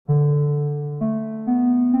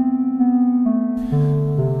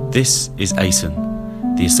This is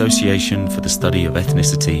ASEN, the Association for the Study of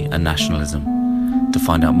Ethnicity and Nationalism. To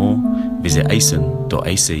find out more, visit asen.ac.uk.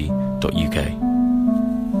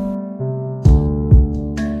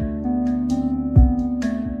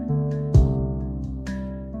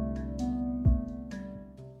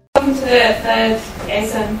 Welcome to the third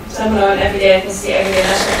ASEN seminar on Everyday Ethnicity, Everyday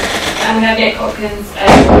Nationalism. I'm Navigator Hopkins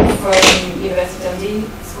from University of Dundee,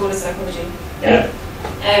 School of Psychology. Yeah.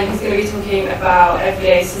 He's going to be talking about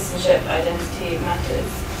everyday citizenship identity matters.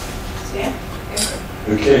 So yeah, go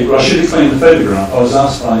for it. Okay, well I should explain the photograph. I was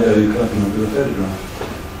asked by a collector to do a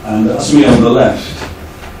photograph. And that's me on the left.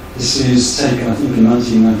 This is taken, I think, in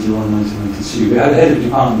 1991, 1992. We had a head of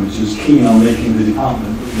department who was keen on making the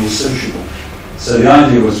department more sociable. So the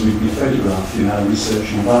idea was we'd be photographed in our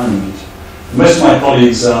research environment. Most of my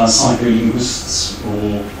colleagues are psycholinguists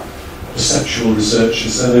or perceptual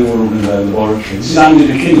researchers, so they were all in their laboratory. This is Andy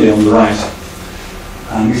McKinley on the right,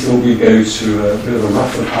 and we thought we'd go to a bit of a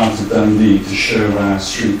rougher part of Dundee to show our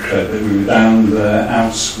street cred, that we were down there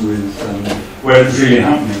out with where it was really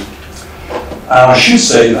happening. I should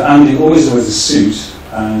say that Andy always wears a suit,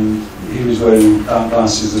 and he was wearing dark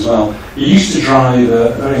glasses as well. He used to drive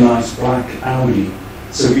a very nice black Audi,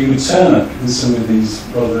 so we would turn up in some of these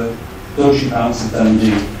rather dodgy parts of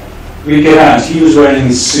Dundee. We'd get out, he was wearing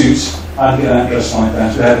his suit, I'd get out dressed like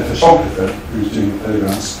that. We had a photographer who was doing the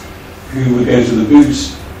photographs, who would go to the boot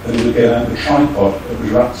and would get out the tripod that was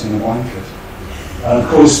wrapped in a blanket. And of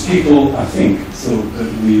course people, I think, thought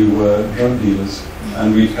that we were drug dealers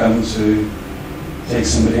and we'd come to take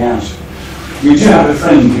somebody out. We do have a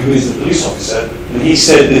friend who is a police officer, and he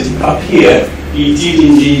said that up here he did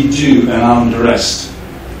indeed do an armed arrest.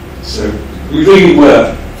 So we really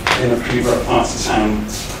were in a pretty rough part of town.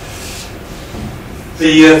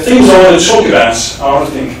 The things I want to talk about are, I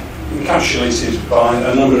think, encapsulated by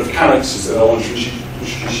a number of characters that I want to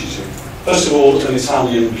introduce you to. First of all, an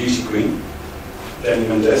Italian beauty queen, Demi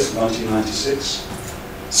Mendes, 1996.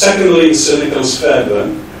 Secondly, Sir Nicholas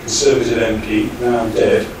Fairburn, a Conservative MP, now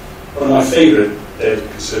dead, one of my favourite dead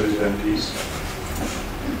Conservative MPs.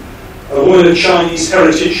 A woman of Chinese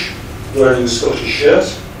heritage, wearing a Scottish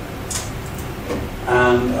shirt,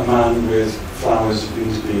 and a man with flowers in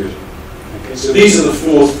his beard. Okay, so these are the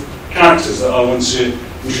four characters that I want to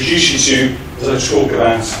introduce you to as I talk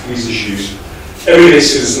about these issues. Everyday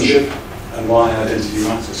citizenship and why identity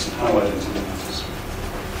matters and how identity matters.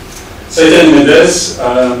 So Demi Mendes,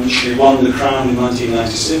 she won the crown in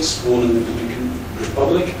 1996, born in the Dominican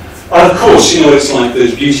Republic. And of course, you know, it's like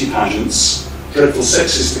those beauty pageants, dreadful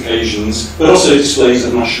sexist occasions, but also displays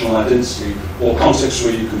of national identity or contexts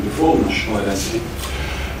where you can perform national identity.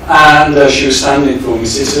 And she was standing for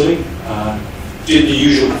Miss Italy, did the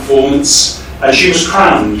usual performance, and she was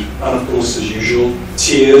crowned. And of course, as usual,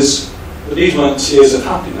 tears. But these weren't tears of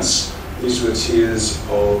happiness, these were tears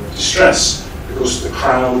of distress, because the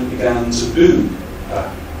crowd began to boo her.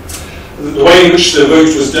 The way in which the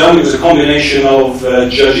vote was done, it was a combination of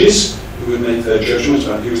judges who would make their judgment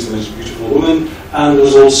about who was the most beautiful woman, and there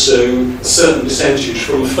was also a certain percentage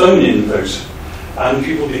from a phone-in vote. And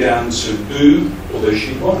people began to boo, although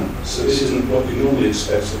she'd won. So this isn't what we normally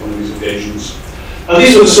expect at one of these occasions. And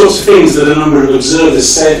these were the sorts of things that a number of observers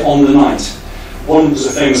said on the night. One was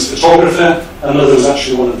a famous photographer, another was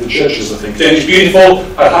actually one of the judges, I think. Demi's beautiful,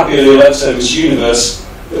 I'd happily elect her Miss Universe,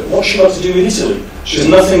 but what's she got to do with Italy? She has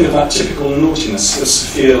nothing of that typical naughtiness of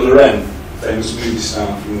Sophia Loren, famous movie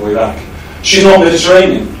star from way back. She's not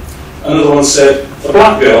Mediterranean. Another one said, a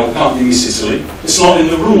black girl can't be Miss Italy. It's not in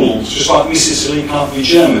the rules, just like Miss Italy can't be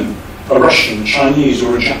German, a Russian, Chinese,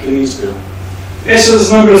 or a Japanese girl. Yes, so there's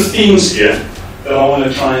a number of themes here that I want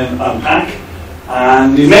to try and unpack.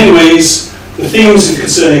 And in many ways, the themes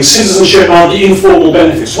concerning citizenship are the informal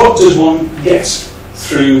benefits. What does one get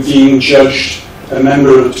through being judged a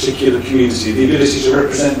member of a particular community? The ability to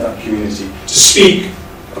represent that community, to speak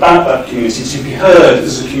about that community, to be heard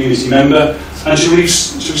as a community member, and to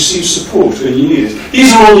receive support when you need it.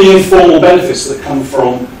 These are all the informal benefits that come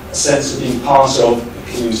from a sense of being part of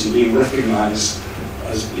a community, being recognised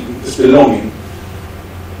as belonging.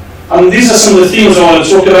 And these are some of the themes I want to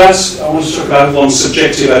talk about. I want to talk about one's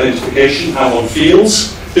subjective identification, how one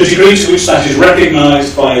feels, the degree to which that is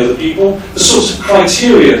recognised by other people, the sorts of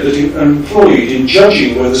criteria that are employed in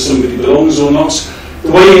judging whether somebody belongs or not,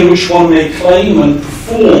 the way in which one may claim and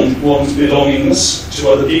perform one's belongingness to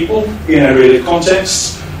other people in everyday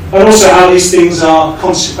contexts, and also how these things are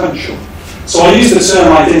consequential. So I use the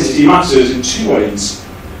term identity matters in two ways.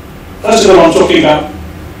 First of all, I'm talking about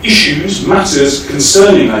issues, matters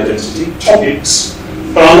concerning identity, topics,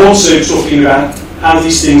 but I'm also talking about how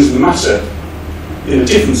these things matter in a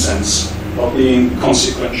different sense of being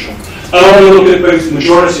consequential. And I want to look at both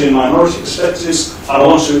majority and minority perspectives, and I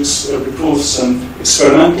want to report some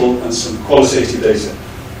experimental and some qualitative data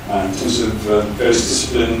in terms of various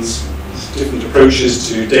disciplines, different approaches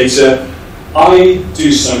to data. I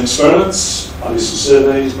do some experiments, I do some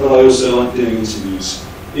surveys, but I also like doing interviews.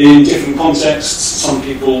 In different contexts, some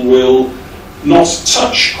people will not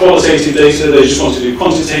touch qualitative data, they just want to do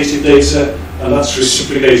quantitative data, and that's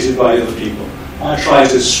reciprocated by other people. I try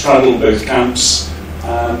to straddle both camps,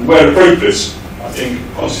 and where appropriate, I think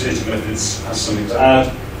quantitative methods has something to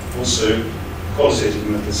add, also qualitative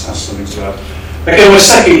methods has something to add. Okay, my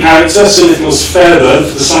second character, Sir Nicholas Fairbairn,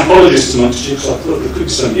 for the psychologists amongst you, because I thought there could be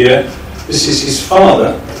some here. This is his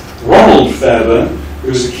father, Ronald Fairbairn, who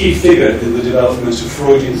was a key figure in the development of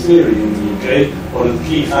Freudian theory in the UK, one of the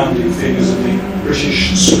key founding figures of the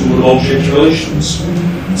British School of Object Relations.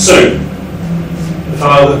 So, the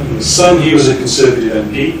father and the son, he was a Conservative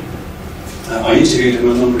MP. I interviewed him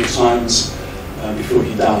a number of times before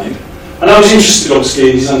he died. And I was interested, obviously,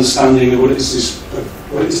 in his understanding of what it is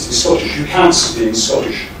to be Scottish, who counts as being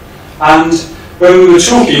Scottish. And when we were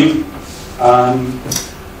talking,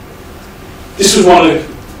 this was one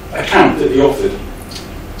account that he offered.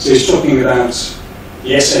 So he's talking about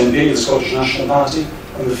the SNP, the Scottish National Party,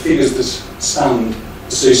 and the figures that stand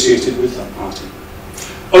associated with that party.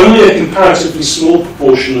 Only a comparatively small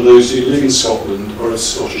proportion of those who live in Scotland are of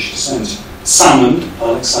Scottish descent. Salmond,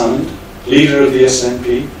 Alex Salmond, leader of the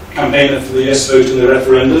SNP, campaigner for the yes vote in the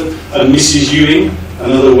referendum, and Mrs Ewing,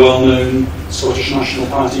 another well-known Scottish National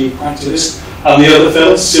Party activist, and the other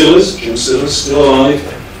fellow, Sillars, Jim Sillars, still alive.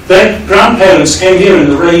 Their grandparents came here in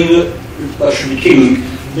the reign of, that should be king,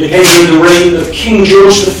 they came here in the reign of King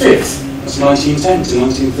George V, that's 1910 to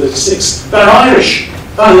 1936. They're Irish,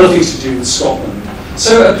 that had nothing to do with Scotland.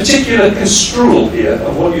 So a particular construal here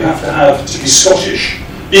of what you have to be Scottish.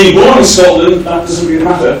 Being born in Scotland, that doesn't really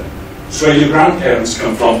matter. It's where your grandparents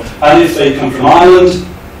come from. And if they come from Ireland,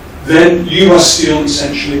 then you are still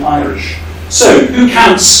essentially Irish. So, who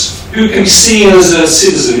counts? Who can be seen as a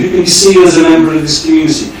citizen? Who can be seen as a member of this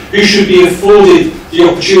community? Who should be afforded the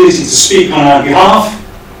opportunity to speak on our behalf?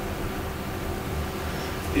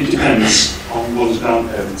 It depends on one's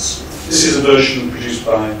grandparents. This is a version produced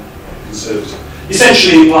by a Conservative.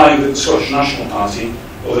 Essentially implying that the Scottish National Party,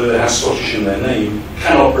 although they have Scottish in their name,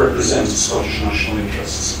 cannot represent Scottish national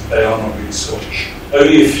interests. They are not really Scottish.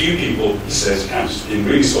 Only a few people, he says, count as being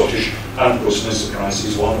really Scottish, and of course, no surprise,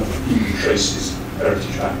 he's one of them. He can trace his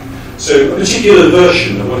heritage back. So a particular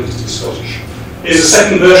version of what it is to be Scottish. Here's a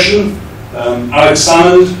second version, Alex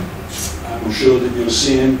Salmond. I'm sure that you'll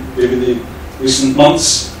see him over the recent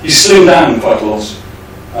months. He's slimmed down quite a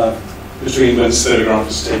lot between when this photograph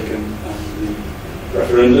was taken and the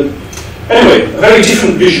referendum. Anyway, a very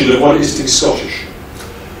different vision of what it is to be Scottish.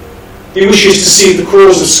 He wishes to see the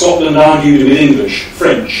cause of Scotland argued with English,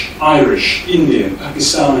 French, Irish, Indian,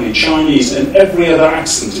 Pakistani, Chinese, and every other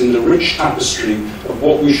accent in the rich tapestry of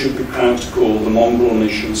what we should be proud to call the mongrel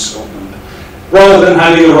nation of Scotland. Rather than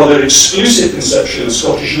having a rather exclusive conception of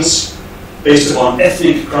Scottishness based upon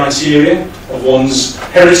ethnic criteria of one's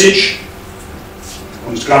heritage,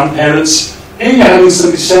 one's grandparents, here you're having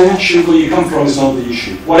somebody saying, actually, where you come from is not the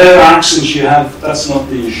issue. Whatever accent you have, that's not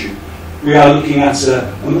the issue. We are looking at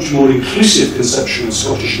a much more inclusive conception of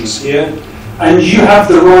Scottishness here, and you have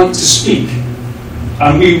the right to speak.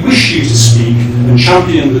 And we wish you to speak and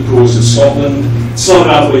champion the cause of Scotland. It's not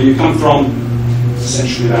about where you come from, it's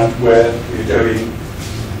essentially about where you're going.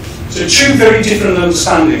 So two very different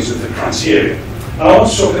understandings of the criteria. And I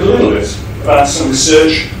want to talk a little bit about some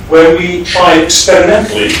research where we try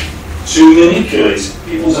experimentally to manipulate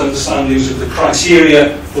people's understandings of the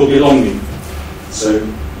criteria for belonging. So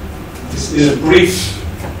this is a brief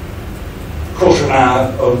quarter of an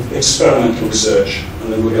hour of experimental research,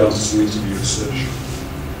 and then we'll get on to some interview research.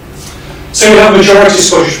 So we have majority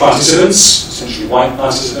Scottish participants, essentially white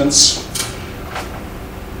participants.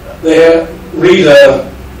 They read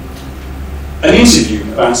an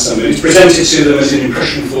interview about somebody. It's presented to them as an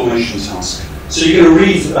impression formation task. So you're going to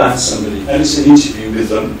read about somebody, and it's an interview with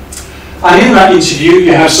them. And in that interview,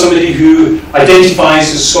 you have somebody who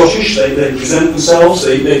identifies as Scottish. They present themselves.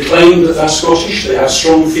 They claim that they're Scottish. They have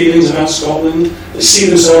strong feelings about Scotland. They see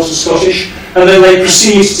themselves as Scottish. And then they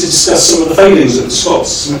proceed to discuss some of the failings of the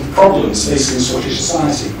Scots, some of the problems facing Scottish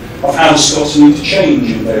society, of how the Scots need to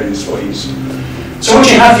change in various ways. So what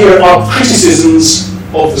you have here are criticisms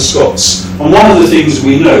of the Scots. And one of the things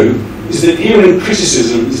we know is that hearing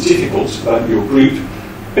criticism is difficult about your group,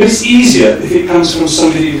 but it's easier if it comes from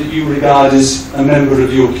somebody that you regard as a member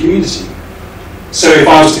of your community. So if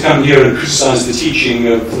I was to come here and criticise the teaching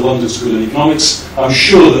of the London School of Economics, I'm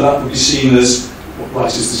sure that that would be seen as, what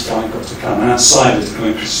right is this guy got to come, an outsider to come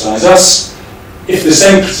and criticise us? If the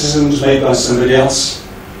same criticism was made by somebody else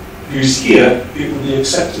who's here, it would be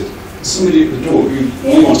accepted. There's somebody at the door who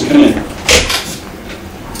really wants to come in.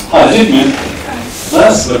 Hi, gentlemen.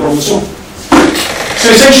 That's no problem at all. So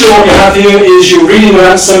essentially what you have here is you're reading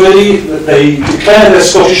about somebody, that they declare their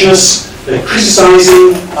Scottishness, they're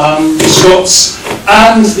criticising the Scots,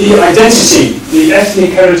 and the identity, the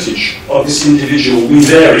ethnic heritage of this individual will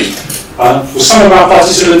vary. For some of our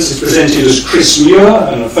participants it's presented as Chris Muir,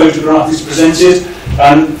 and a photograph is presented,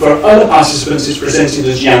 and for other participants it's presented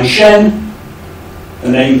as Yan Shen, a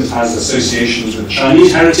name that has associations with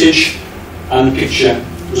Chinese heritage, and the picture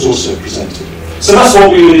was also presented. So that's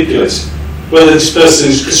what we manipulate, whether this person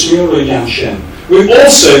is Chris Muir or Yan Shen. We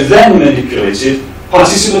also then manipulated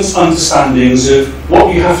participants' understandings of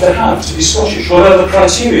what you have to be Scottish, what are the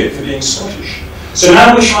criteria for being Scottish. So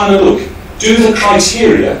now we're trying to look, do the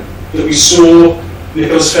criteria that we saw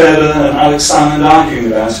Nicholas Fairbairn and Alex Salmond arguing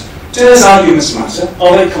about, do those arguments matter?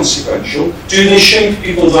 Are they consequential? Do they shape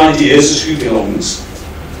people's ideas as who belongs?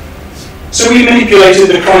 So we manipulated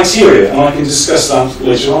the criteria, and I can discuss that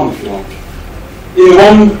later on if you like. In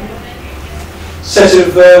one set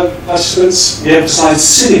of participants, we emphasised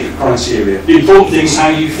civic criteria. The important thing is how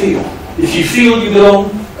you feel. If you feel you belong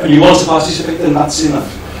and you want to participate, then that's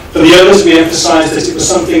enough. For the others, we emphasised that it was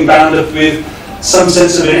something bound up with some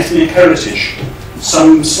sense of an ethnic heritage,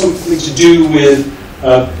 something to do with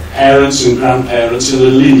parents and grandparents and a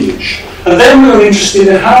lineage. And then we were interested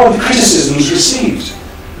in how are the criticisms received.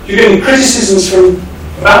 You're getting criticisms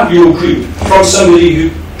about your group from somebody who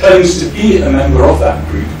claims to be a member of that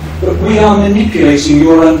group, but we are manipulating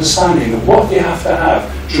your understanding of what you have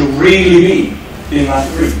to really be in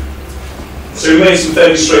that group. So we made some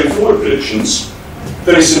fairly straightforward predictions,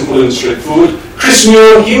 very simple and straightforward. Chris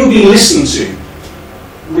Muir, he will be listened to,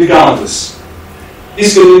 regardless.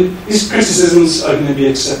 His criticisms are going to be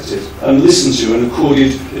accepted and listened to and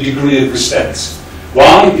accorded a degree of respect.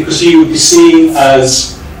 Why? Because he would be seen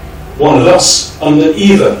as one of us under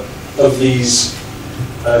either of these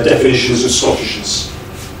definitions of Scottishness.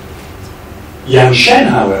 Yan Shen,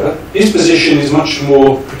 however, his position is much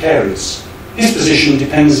more precarious. His position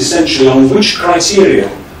depends essentially on which criteria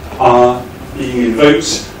are being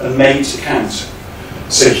invoked and made to count.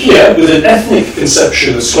 So here, with an ethnic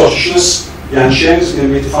conception of Scottishness, Yan Shen is going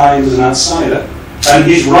to be defined as an outsider, and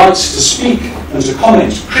his right to speak and to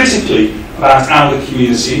comment critically about our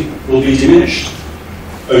community will be diminished.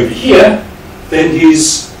 Over here, then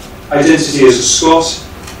his identity as a Scot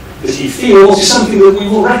that he feels is something that we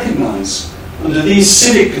will recognise. Under these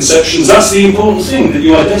civic conceptions, that's the important thing, that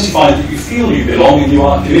you identify that you feel you belong and you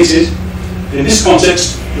are committed. In this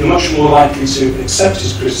context, you're much more likely to accept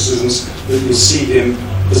his criticisms, that you'll see him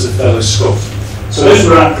as a fellow Scot. So those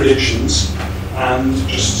were our predictions, and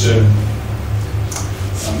just to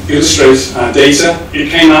illustrate our data,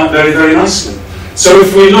 it came out very, very nicely. So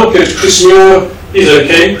if we look at Chris Muir, he's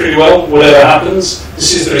okay, pretty well, whatever happens.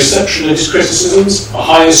 This is the reception of his criticisms. A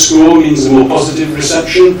higher score means a more positive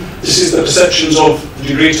reception. This is the perceptions of the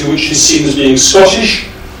degree to which he's seen as being Scottish.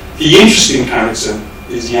 The interesting character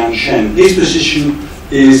is Yan Shen. His position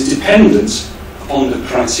is dependent on the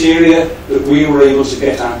criteria that we were able to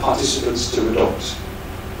get our participants to adopt,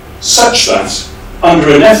 such that, under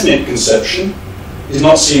an ethnic conception, he's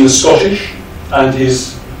not seen as Scottish, and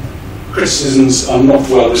his criticisms are not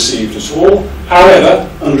well received at all. However,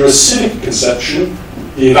 under a civic conception,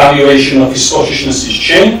 the evaluation of his Scottishness is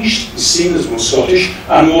changed, he's seen as more Scottish,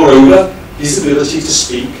 and moreover, his ability to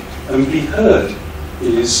speak and be heard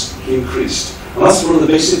is increased. And that's one of the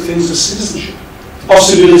basic things of citizenship.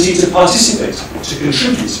 Possibility to participate, to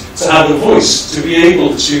contribute, to have a voice, to be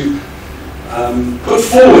able to put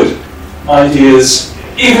forward ideas,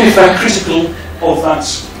 even if they're critical of that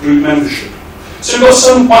group membership. So we've got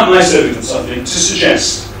some quite nice evidence, I think, to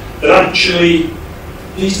suggest that actually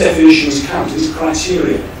these definitions count, these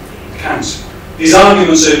criteria count. These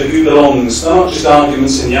arguments over who belongs, they're not just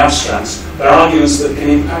arguments in the abstract, they're arguments that can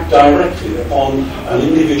impact directly upon an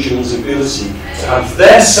individual's ability to have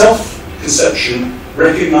their self-conception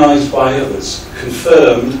recognised by others,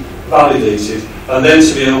 confirmed, validated, and then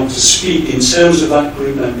to be able to speak in terms of that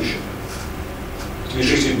group membership, to be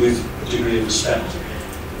treated with a degree of respect.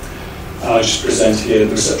 I just present here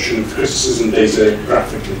the reception of criticism data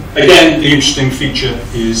graphically. Again, the interesting feature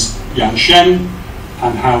is Yan Shen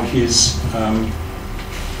and how his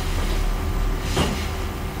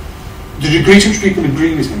the degree to which people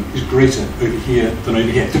agree with him is greater over here than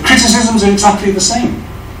over here. The criticisms are exactly the same.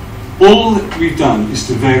 All that we've done is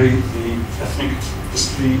to vary the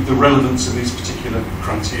think, the relevance of these particular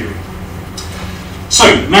criteria.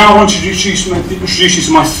 So, now I want to introduce you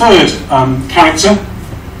to my third character,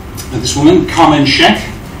 this woman, Carmen Sheck.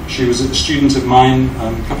 She was a student of mine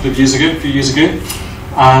a few years ago,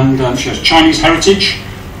 and she has Chinese heritage,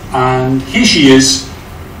 and here she is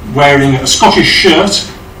wearing a Scottish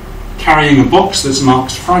shirt, carrying a box that's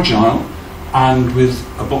marked fragile, and with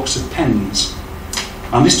a box of pens.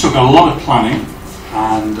 And this took a lot of planning,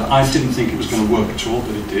 and I didn't think it was going to work at all,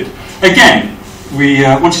 but it did. Again, we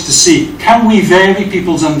wanted to see, can we vary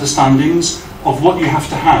people's understandings of what you have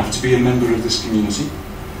to be a member of this community?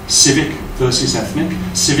 Civic versus ethnic.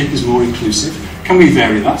 Civic is more inclusive. Can we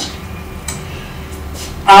vary that?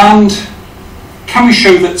 And can we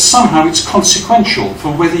show that somehow it's consequential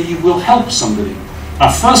for whether you will help somebody?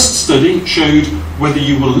 Our first study showed whether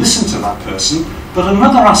you will listen to that person, but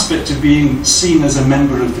another aspect of being seen as a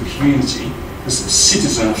member of the community, as a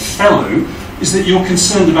citizen, a fellow, is that you're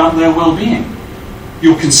concerned about their well-being.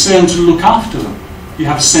 You're concerned to look after them. You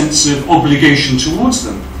have a sense of obligation towards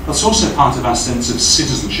them. That's also part of our sense of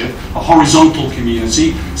citizenship, a horizontal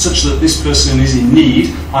community, such that this person is in need.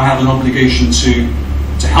 I have an obligation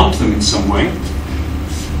to help them in some way.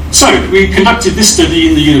 So, we conducted this study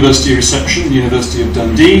in the university reception, the University of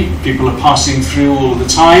Dundee. People are passing through all of the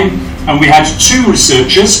time, and we had two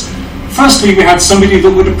researchers. Firstly, we had somebody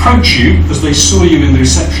that would approach you as they saw you in the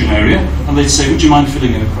reception area, and they'd say, would you mind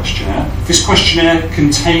filling in a questionnaire? This questionnaire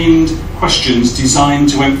contained questions designed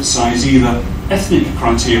to emphasise either ethnic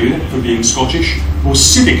criteria for being Scottish or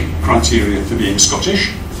civic criteria for being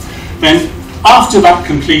Scottish. Then, after that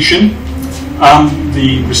completion,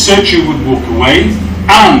 the researcher would walk away,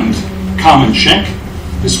 and Carmen Sheck,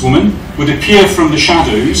 this woman, would appear from the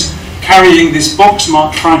shadows carrying this box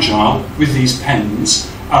marked fragile with these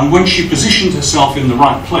pens. And when she positioned herself in the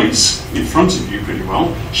right place, in front of you pretty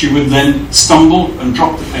well, she would then stumble and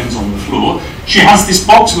drop the pens on the floor. She has this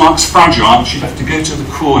box marked fragile. She'd have to go to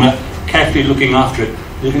the corner, carefully looking after it,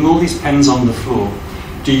 leaving all these pens on the floor.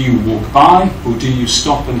 Do you walk by, or do you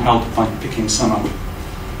stop and help by picking some up?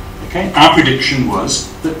 Okay. Our prediction was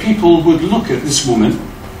that people would look at this woman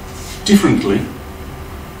differently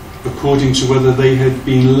according to whether they had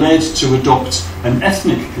been led to adopt an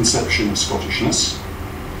ethnic conception of Scottishness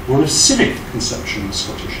or a civic conception of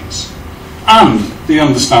Scottishness.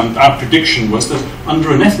 And our prediction was that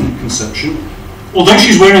under an ethnic conception, although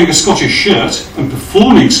she's wearing a Scottish shirt and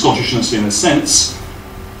performing Scottishness in a sense,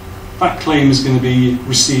 that claim is going to be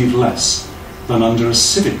received less than under a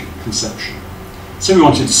civic conception. So we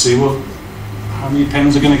wanted to see, well, how many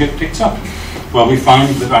pens are going to get picked up? Well, we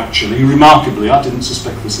find that actually, remarkably, I didn't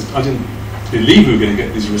believe we were going to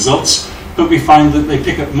get these results, but we find that they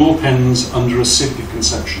pick up more pens under a civic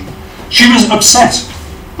conception. She was upset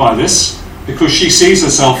by this because she sees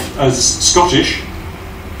herself as Scottish,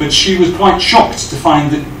 but she was quite shocked to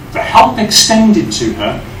find that the help extended to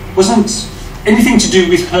her wasn't anything to do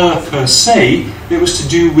with her per se, it was to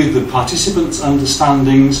do with the participants'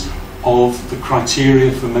 understandings of the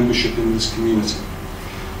criteria for membership in this community.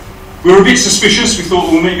 We were a bit suspicious. We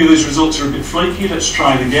thought, well, maybe those results are a bit flaky. Let's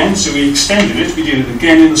try it again. So we extended it. We did it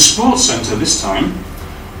again in the sports centre this time.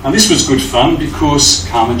 And this was good fun because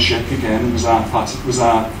Carmen Sheck again was our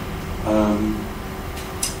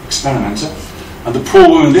experimenter. And the poor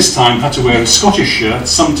woman this time had to wear a Scottish shirt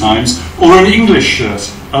sometimes, or an English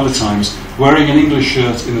shirt other times. Wearing an English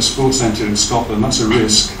shirt in a sports centre in Scotland, that's a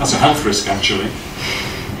risk. That's a health risk, actually.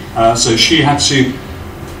 So she had to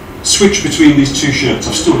switch between these two shirts.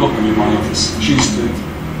 I've still got them in my office. She used to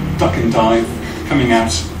duck and dive, coming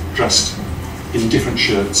out dressed in different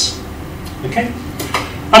shirts. Okay?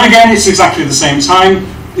 And again, it's exactly the same time,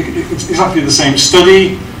 it's exactly the same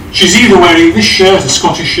study. She's either wearing this shirt, a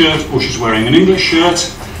Scottish shirt, or she's wearing an English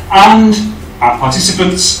shirt. And our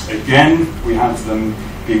participants, again, we have them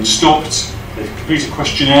being stopped. They complete a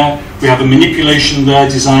questionnaire. We have a manipulation there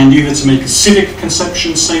designed either to make a civic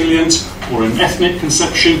conception salient or an ethnic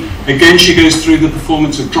conception. Again, she goes through the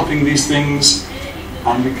performance of dropping these things,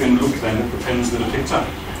 and we can look then at the pens that are picked up.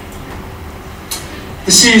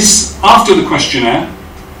 This is after the questionnaire,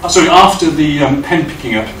 after the pen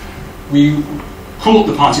picking up. We called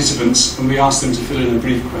the participants and we asked them to fill in a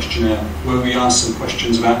brief questionnaire where we asked some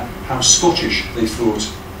questions about how Scottish they thought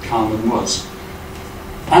Carmen was.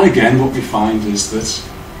 And again, what we find is that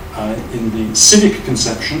in the civic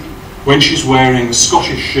conception, when she's wearing a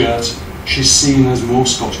Scottish shirt, she's seen as more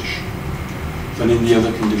Scottish than in the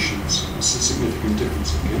other conditions. That's a significant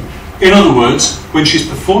difference. Okay? In other words, when she's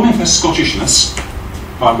performing her Scottishness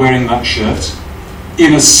by wearing that shirt,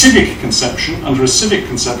 in a civic conception, under a civic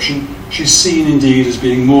conception, she's seen indeed as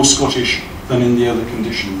being more Scottish than in the other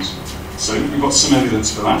conditions. So we've got some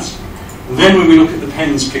evidence for that. And then when we look at the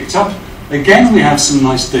pens picked up, again we have some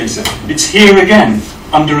nice data. It's here again,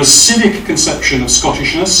 under a civic conception of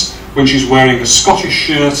Scottishness, when she's wearing a Scottish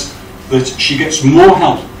shirt, that she gets more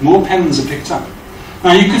help, more pens are picked up.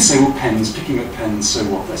 Now you could say, well, picking up pens, so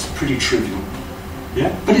what? That's pretty trivial.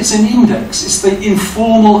 Yeah? But it's an index, it's the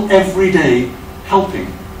informal, everyday helping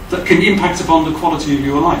that can impact upon the quality of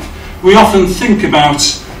your life. We often think about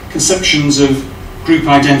conceptions of group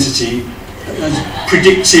identity as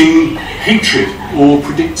predicting hatred or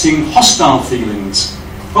predicting hostile feelings.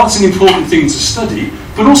 Well, that's an important thing to study,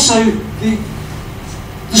 but also the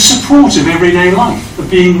support of everyday life,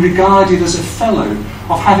 of being regarded as a fellow,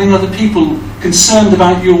 of having other people concerned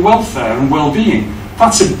about your welfare and well-being.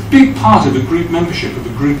 That's a big part of a group membership, of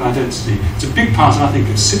a group identity. It's a big part, I think,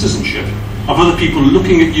 of citizenship, of other people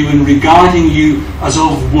looking at you and regarding you as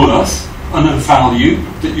of worth and of value,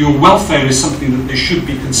 that your welfare is something that they should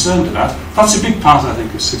be concerned about. That's a big part, I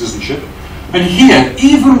think, of citizenship. And here,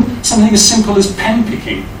 even something as simple as pen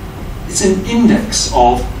picking, it's an index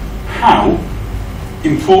of how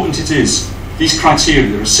important it is. These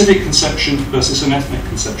criteria, a civic conception versus an ethnic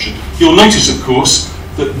conception. You'll notice, of course,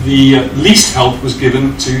 that the least help was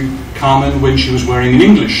given to Carmen when she was wearing an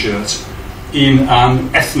English shirt in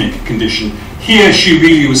an ethnic condition. Here she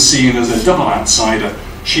really was seen as a double outsider.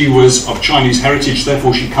 She was of Chinese heritage,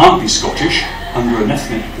 therefore she can't be Scottish under an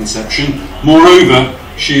ethnic conception. Moreover,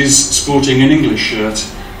 she's sporting an English shirt.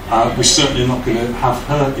 We're certainly not going to have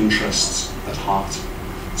her interests at heart.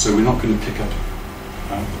 So we're not going to pick up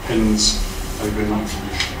pens over in that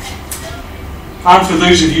condition. And for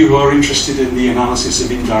those of you who are interested in the analysis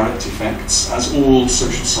of indirect effects, as all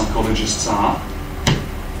social psychologists are,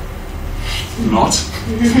 not,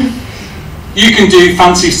 you can do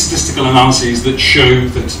fancy statistical analyses that show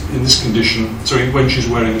that in this condition, when she's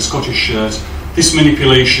wearing a Scottish shirt, this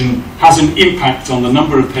manipulation has an impact on the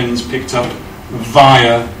number of pens picked up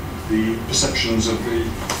via the perceptions of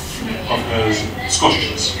her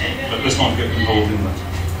Scottishness. But let's not get involved in that.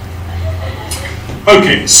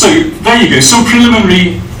 Okay, so there you go, some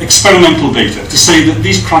preliminary experimental data to say that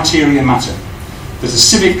these criteria matter. That a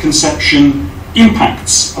civic conception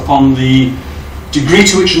impacts upon the degree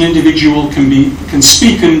to which an individual can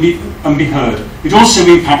speak and be heard. It also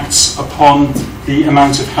impacts upon the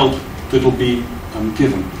amount of help that will be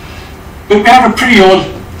given. But we have a pretty odd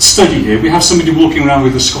study here. We have somebody walking around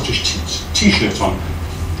with a Scottish t-shirt on.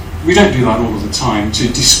 We don't do that all of the time, to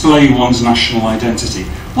display one's national identity.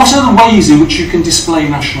 What are the ways in which you can display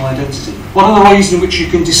national identity? What are the ways in which you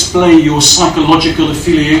can display your psychological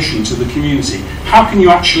affiliation to the community? How can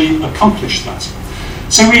you actually accomplish that?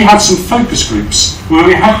 So we had some focus groups where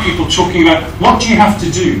we had people talking about what do you have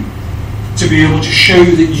to do to be able to show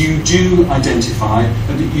that you do identify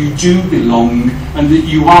and that you do belong and that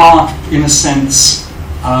you are, in a sense,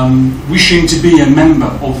 wishing to be a member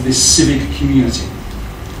of this civic community.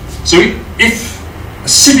 So if a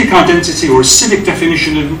civic identity or a civic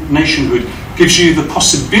definition of nationhood gives you the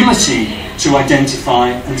possibility to identify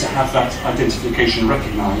and to have that identification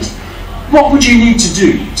recognised, what would you need to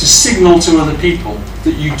do to signal to other people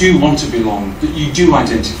that you do want to belong, that you do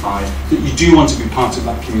identify, that you do want to be part of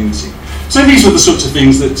that community? So these were the sorts of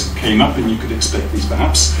things that came up, and you could expect these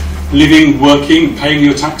perhaps. Living, working, paying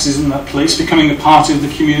your taxes in that place, becoming a part of the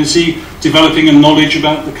community, developing a knowledge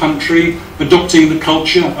about the country, adopting the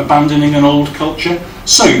culture, abandoning an old culture.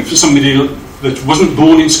 So for somebody that wasn't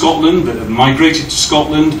born in Scotland, that had migrated to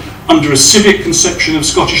Scotland, under a civic conception of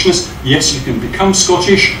Scottishness, yes, you can become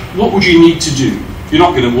Scottish. What would you need to do? You're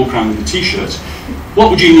not going to walk around with a t-shirt. What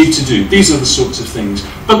would you need to do? These are the sorts of things.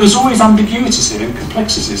 But there's always ambiguities here and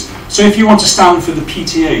complexities. So if you want to stand for the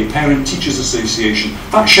PTA, Parent Teachers Association,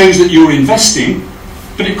 that shows that you're investing,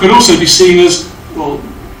 but it could also be seen as, well,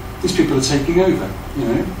 these people are taking over,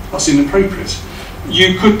 that's inappropriate.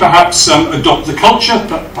 You could perhaps adopt the culture,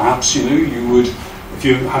 but perhaps, you would, if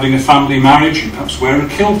you're having a family marriage, you perhaps wear a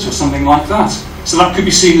kilt or something like that. So that could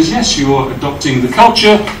be seen as, yes, you're adopting the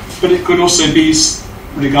culture, but it could also be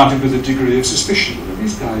regarded with a degree of suspicion. What are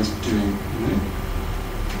these guys doing?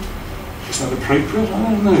 Is that appropriate?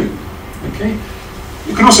 I don't know. Okay.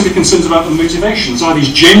 You can also be concerned about the motivations. Are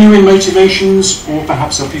these genuine motivations, or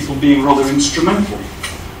perhaps are people being rather instrumental?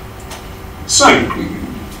 So,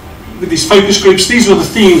 with these focus groups, these were the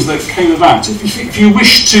themes that came about. If you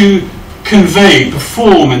wish to convey,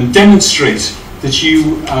 perform, and demonstrate that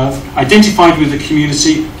you identified with the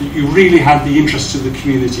community, that you really had the interests of the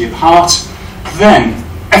community at heart, then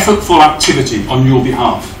effortful activity on your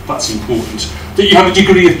behalf, that's important. That you have a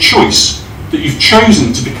degree of choice, that you've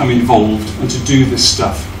chosen to become involved and to do this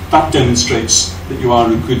stuff. That demonstrates that you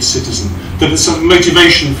are a good citizen, that it's a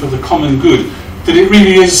motivation for the common good, that it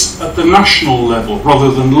really is at the national level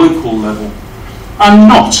rather than local level, and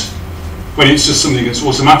not when it's just something that's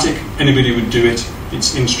automatic, anybody would do it,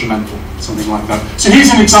 it's instrumental, something like that. So here's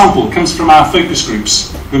an example, it comes from our focus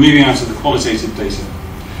groups. We're moving out of the qualitative data.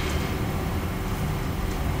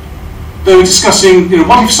 They were discussing,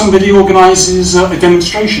 what if somebody organises a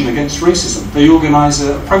demonstration against racism? They organise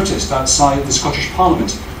a protest outside the Scottish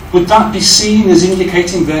Parliament. Would that be seen as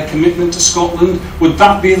indicating their commitment to Scotland? Would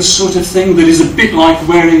that be the sort of thing that is a bit like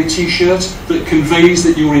wearing a T-shirt that conveys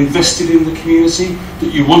that you're invested in the community,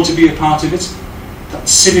 that you want to be a part of it? That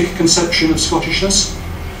civic conception of Scottishness?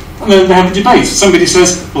 And then they have a debate. Somebody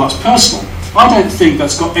says, well, that's personal. I don't think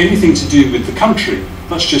that's got anything to do with the country.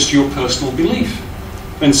 That's just your personal belief.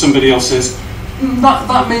 Then somebody else says,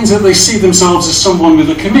 that means that they see themselves as someone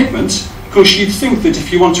with a commitment. Of course, you'd think that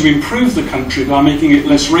if you want to improve the country by making it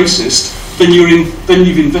less racist, then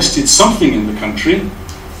you've invested something in the country.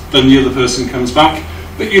 Then the other person comes back,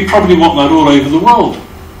 but you probably want that all over the world.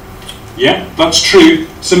 Yeah, that's true.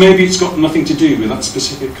 So maybe it's got nothing to do with that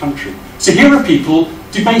specific country. So here are people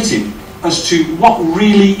debating as to what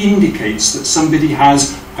really indicates that somebody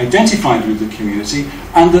has identified with the community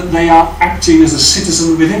and that they are acting as a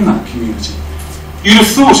citizen within that community. You'd have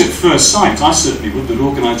thought at first sight, I certainly would, that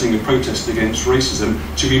organising a protest against racism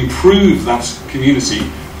to improve that community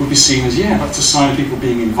would be seen as, yeah, that's a sign of people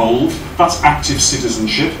being involved, that's active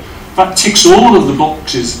citizenship, that ticks all of the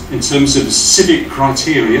boxes in terms of civic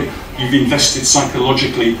criteria. You've invested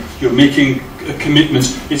psychologically, you're making a commitment,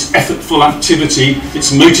 it's effortful activity,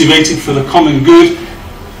 it's motivated for the common good.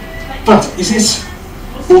 But is it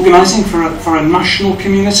organising for a national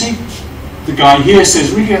community? The guy here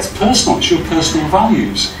says, really, that's personal, it's your personal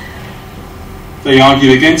values. They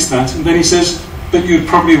argue against that, and then he says, but you'd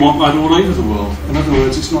probably want that all over the world. In other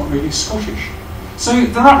words, it's not really Scottish. So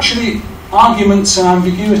there are actually arguments and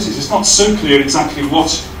ambiguities. It's not so clear exactly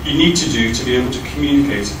what you need to do to be able to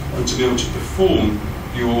communicate and to be able to perform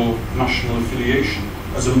your national affiliation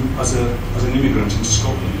as an immigrant into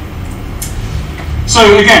Scotland.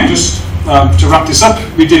 So again, just to wrap this up,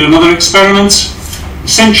 we did another experiment.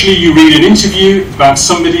 Essentially, you read an interview about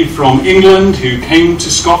somebody from England who came to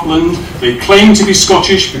Scotland. They claim to be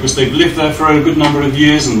Scottish because they've lived there for a good number of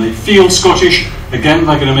years and they feel Scottish. Again,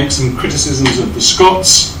 they're going to make some criticisms of the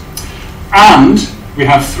Scots. And we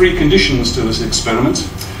have 3 conditions to this experiment.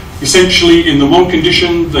 Essentially, in the one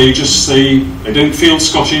condition, they just say they don't feel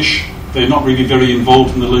Scottish. They're not really very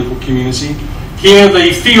involved in the local community. Here,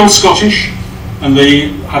 they feel Scottish and they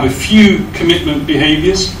have a few commitment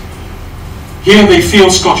behaviours. Here they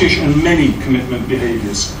feel Scottish and many commitment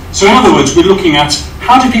behaviours. So in other words, we're looking at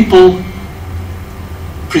how do people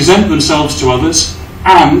present themselves to others,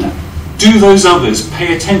 and do those others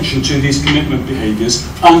pay attention to these commitment behaviours,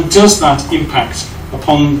 and does that impact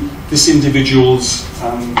upon this individual's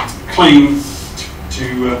claim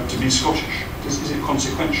to be Scottish? Is it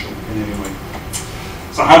consequential in any way?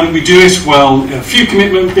 So how did we do it? Well, a few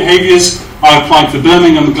commitment behaviours. I applied for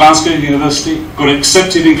Birmingham and Glasgow University, got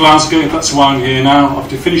accepted in Glasgow, that's why I'm here now.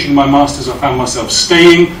 After finishing my Masters, I found myself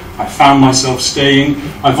staying.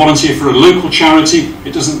 I volunteer for a local charity.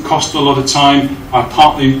 It doesn't cost a lot of time. I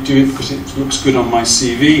partly do it because it looks good on my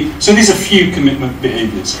CV. So these are few commitment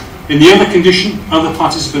behaviours. In the other condition, other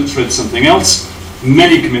participants read something else,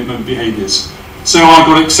 many commitment behaviours. So I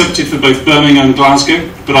got accepted for both Birmingham and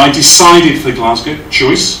Glasgow, but I decided for Glasgow,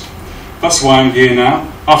 choice. That's why I'm here now.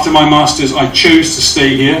 After my Masters, I chose to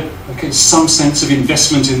stay here. Okay, some sense of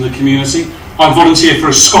investment in the community. I volunteer for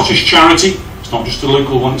a Scottish charity. It's not just a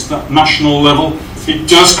local one, it's that national level. It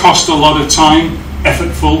does cost a lot of time,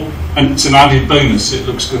 effortful, and it's an added bonus. It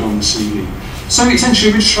looks good on the CV. So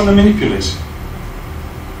essentially, we're just trying to manipulate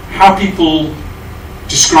how people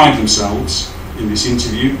describe themselves in this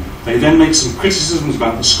interview. They then make some criticisms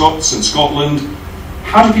about the Scots and Scotland.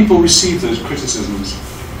 How do people receive those criticisms?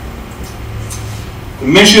 The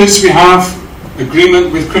measures we have: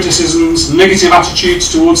 agreement with criticisms, negative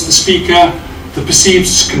attitudes towards the speaker, the perceived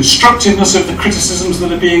constructiveness of the criticisms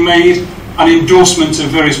that are being made, and endorsement of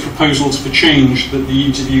various proposals for change that the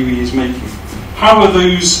interviewee is making. How are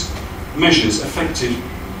those measures affected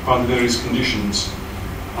by the various conditions?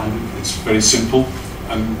 And it's very simple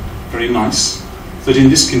and very nice that in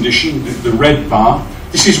this condition, the red bar,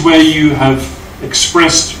 this is where you have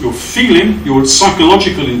expressed your feeling, your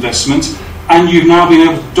psychological investment, and you've now been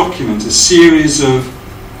able to document a series of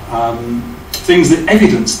things that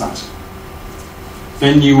evidence that.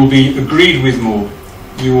 Then you will be agreed with more.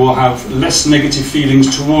 You will have less negative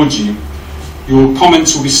feelings towards you. Your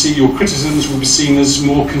comments will be seen, your criticisms will be seen as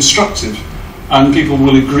more constructive. and people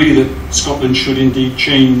will agree that Scotland should indeed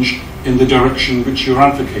change in the direction which you're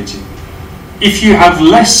advocating. If you have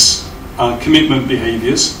less commitment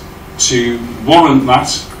behaviours to warrant that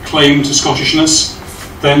claim to Scottishness,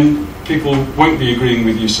 then people won't be agreeing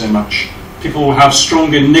with you so much. People will have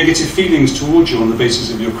stronger negative feelings towards you on the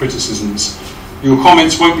basis of your criticisms. Your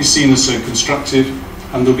comments won't be seen as so constructive,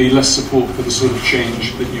 and there'll be less support for the sort of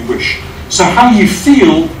change that you wish. So how you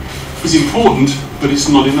feel is important, but it's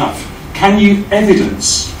not enough. Can you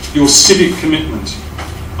evidence your civic commitment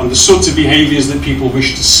and the sorts of behaviours that people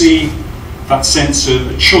wish to see, that sense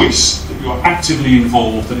of a choice, that you're actively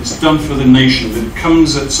involved, that it's done for the nation, that it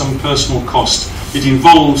comes at some personal cost, it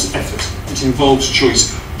involves effort, it involves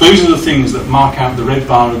choice. Those are the things that mark out the red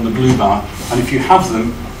bar and the blue bar, and if you have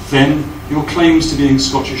them, then your claims to being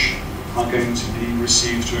Scottish are going to be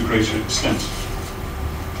received to a greater extent.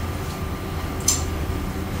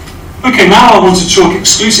 Okay, now I want to talk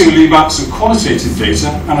exclusively about some qualitative data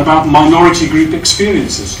and about minority group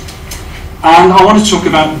experiences. And I want to talk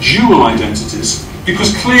about dual identities,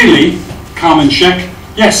 because clearly Carmen Sheck,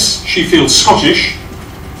 yes, she feels Scottish,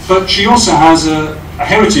 but she also has a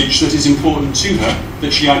heritage that is important to her,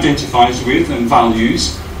 that she identifies with and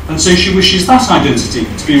values, and so she wishes that identity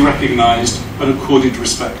to be recognised and accorded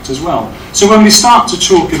respect as well. So when we start to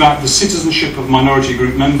talk about the citizenship of minority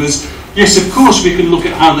group members, yes, of course we can look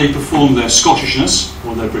at how they perform their Scottishness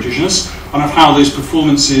or their Britishness, and of how those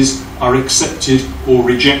performances are accepted or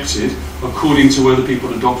rejected according to whether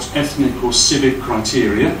people adopt ethnic or civic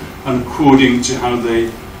criteria, and according to how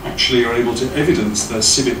they actually are able to evidence their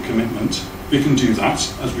civic commitment. We can do that,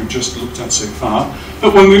 as we've just looked at so far.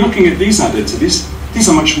 But when we're looking at these identities, these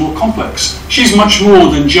are much more complex. She's much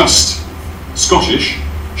more than just Scottish.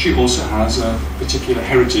 She also has a particular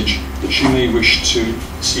heritage that she may wish to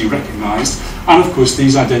see recognised. And of course,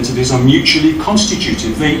 these identities are mutually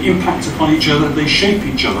constitutive. They impact upon each other, they shape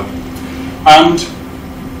each other. And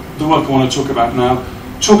the work I want to talk about now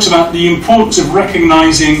talks about the importance of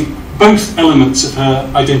recognising both elements of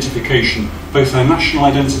her identification, both her national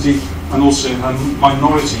identity and also her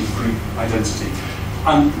minority group identity.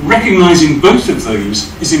 And recognising both of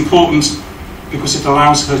those is important because it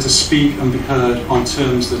allows her to speak and be heard on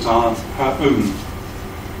terms that are her own.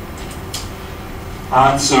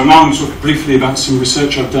 And so now I'm going to talk briefly about some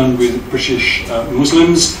research I've done with British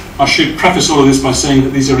Muslims. I should preface all of this by saying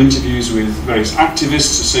that these are interviews with various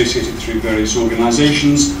activists associated through various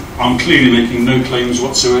organisations. I'm clearly making no claims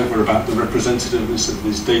whatsoever about the representativeness of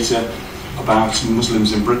this data about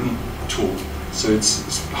Muslims in Britain at all. So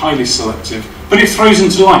it's highly selective, but it throws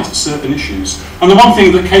into light certain issues. And the one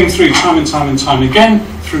thing that came through time and time again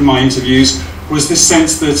through my interviews was this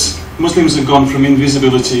sense that Muslims have gone from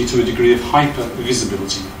invisibility to a degree of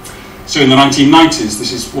hyper-visibility. So in the 1990s,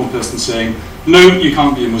 this is one person saying, no, you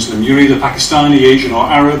can't be a Muslim. You're either Pakistani, Asian or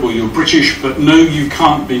Arab, or you're British, but no, you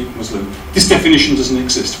can't be Muslim. This definition doesn't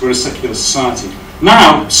exist. We're a secular society.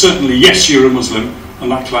 Now, certainly, yes, you're a Muslim,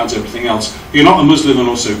 and that clouds everything else. You're not a Muslim and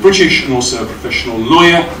also British, and also a professional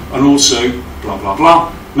lawyer, and also blah, blah,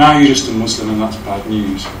 blah. Now you're just a Muslim, and that's bad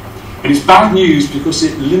news. And it's bad news because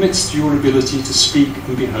it limits your ability to speak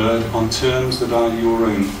and be heard on terms that are your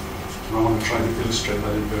own. And I want to try to illustrate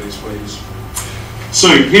that in various ways. So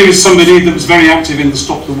here is somebody that was very active in the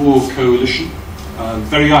Stop the War coalition, a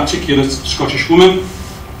very articulate Scottish woman.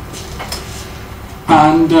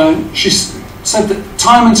 And she said that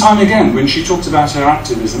time and time again, when she talked about her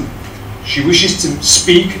activism, she wishes to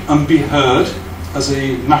speak and be heard as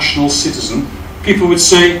a national citizen. People would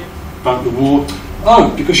say about the war,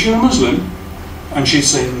 oh, because you're a Muslim? And she'd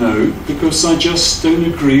say, no, because I just don't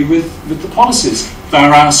agree with the policies.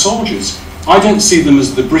 They're our soldiers. I don't see them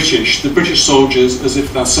as the British soldiers, as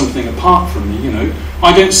if that's something apart from me, you know.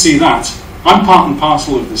 I don't see that. I'm part and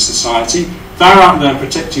parcel of this society. They're out there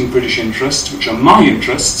protecting British interests, which are my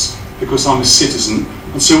interests, because I'm a citizen.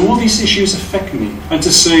 And so all these issues affect me. And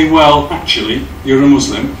to say, well, actually, you're a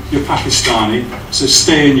Muslim, you're Pakistani, so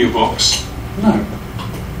stay in your box. No.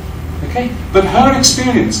 Okay? But her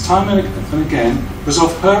experience, time and again, was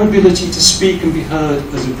of her ability to speak and be heard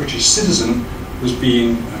as a British citizen was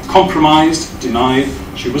being compromised, denied.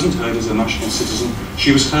 She wasn't heard as a national citizen.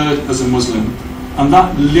 She was heard as a Muslim. And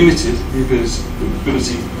that limited the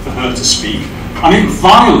ability for her to speak. And it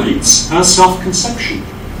violates her self-conception.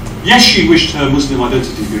 Yes, she wished her Muslim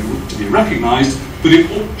identity to be recognised, but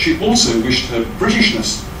she also wished her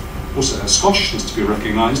Britishness, also her Scottishness, to be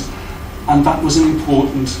recognised. And that was an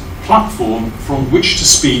important platform from which to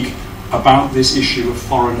speak about this issue of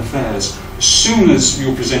foreign affairs. As soon as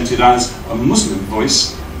you're presented as a Muslim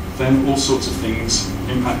voice, then all sorts of things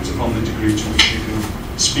impact upon the degree to which you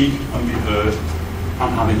can speak and be heard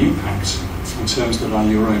and have an impact. in terms that are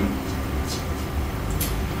your own.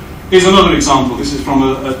 Here's another example. This is from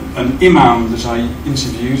an imam that I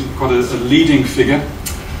interviewed, quite a leading figure,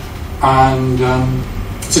 and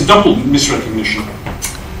it's a double misrecognition.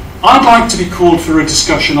 I'd like to be called for a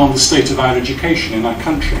discussion on the state of our education in our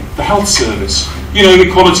country, the health service,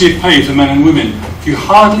 equality of pay for men and women. You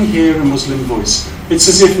hardly hear a Muslim voice. It's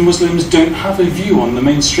as if Muslims don't have a view on the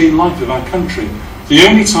mainstream life of our country. The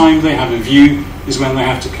only time they have a view is when they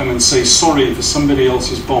have to come and say sorry for somebody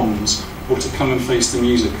else's bombs, or to come and face the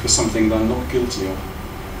music for something they're not guilty of.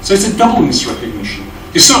 So it's a double misrecognition.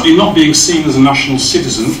 You're certainly not being seen as a national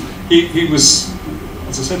citizen. He was,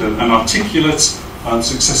 as I said, an articulate,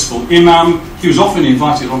 successful imam. He was often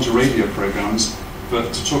invited onto radio programmes,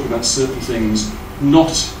 but to talk about certain things,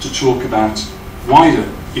 not to talk about wider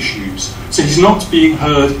issues. So he's not being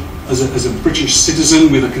heard as a British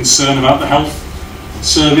citizen with a concern about the health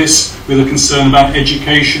service, with a concern about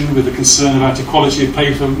education, with a concern about equality of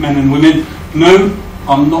pay for men and women. No,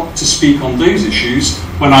 I'm not to speak on those issues.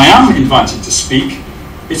 When I am invited to speak,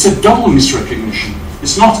 it's a double misrecognition.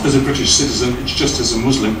 It's not as a British citizen, it's just as a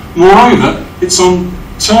Muslim. Moreover, it's on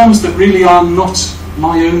terms that really are not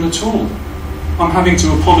my own at all. I'm having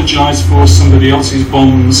to apologise for somebody else's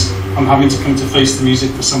bombs. I'm having to come to face the music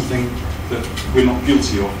for something that we're not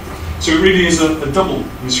guilty of. So it really is a double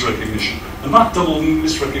misrecognition. And that double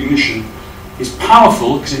misrecognition is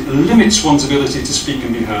powerful because it limits one's ability to speak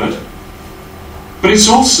and be heard. But it's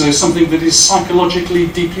also something that is psychologically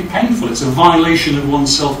deeply painful. It's a violation of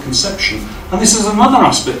one's self-conception. And this is another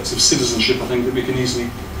aspect of citizenship, I think, that we can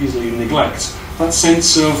easily neglect. That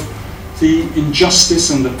sense of the injustice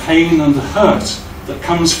and the pain and the hurt that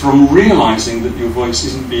comes from realising that your voice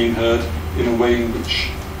isn't being heard in a way in which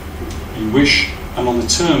you wish and on the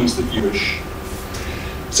terms that you wish.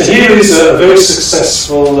 So here is a very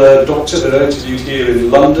successful doctor that I interviewed here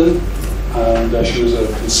in London, and she was a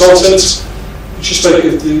consultant. She spoke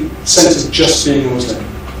of the sense of just being a Muslim,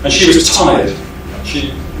 and she was tired.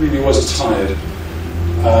 She really was tired.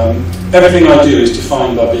 Everything I do is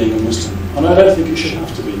defined by being a Muslim, and I don't think it should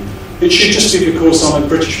have to be. It should just be because I'm a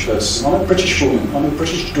British person, I'm a British woman, I'm a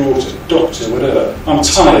British daughter, doctor, whatever. I'm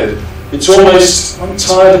tired. I'm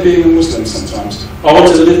tired of being a Muslim sometimes. I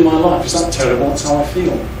want to live my life. Is that terrible? That's how I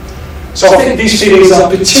feel. So I think these feelings are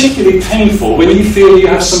particularly painful when you feel you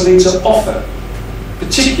have something to offer,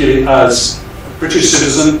 particularly as a British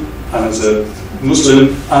citizen and as a Muslim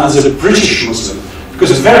and as a British Muslim.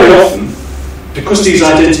 Because very often, because these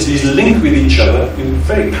identities link with each other in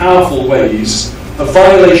very powerful ways, a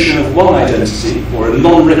violation of one identity or a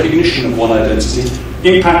non-recognition of one identity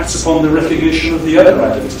impacts upon the recognition of the other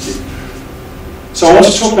identity. So I want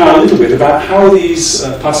to talk now a little bit about how these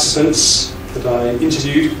participants that I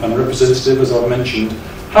interviewed, and representative as I've mentioned,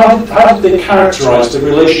 how did they characterise the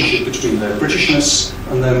relationship between their Britishness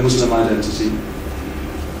and their Muslim identity.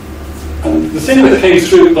 And the thing that came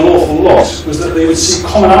through an awful lot was that they would see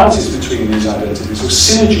commonalities between these identities, or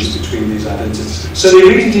synergies between these identities. So they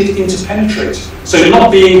really did interpenetrate. So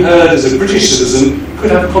not being heard as a British citizen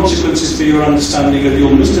could have consequences for your understanding of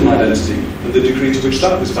your Muslim identity and the degree to which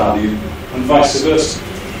that was valued, and vice versa.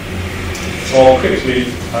 So I'll quickly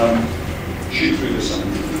shoot through this.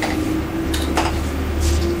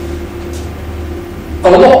 A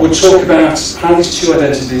lot would talk about how these two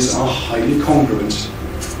identities are highly congruent.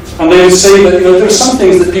 And they would say that there are some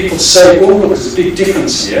things that people say, oh look, there's a big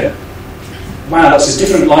difference here. Wow, that's a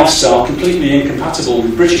different lifestyle, completely incompatible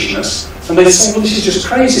with Britishness. And they'd say, well, this is just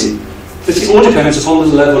crazy. That it all depends upon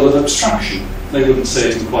the level of abstraction. They wouldn't say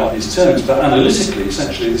it in quite these terms, but analytically,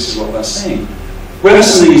 essentially, this is what they're saying. Whether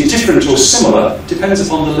something is different or similar depends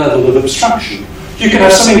upon the level of abstraction. You can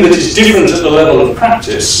have something that is different at the level of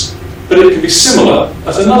practice, but it can be similar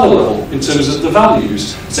at another level in terms of the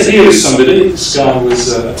values. So here is somebody, this guy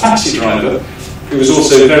was a taxi driver, who was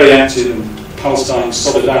also very active in Palestine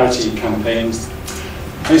solidarity campaigns.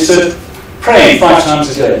 And he said, pray 5 times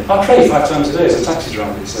a day. I pray 5 times a day as a taxi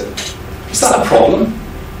driver, he said. Is that a problem?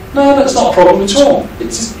 No, that's not a problem at all.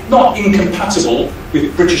 It's not incompatible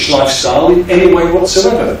with British lifestyle in any way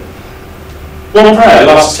whatsoever. One prayer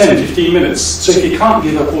lasts 10, 15 minutes. So if you can't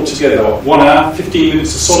give up altogether, 1 hour, 15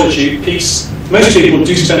 minutes of solitude, peace, most people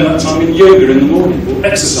do spend that time in yoga in the morning, or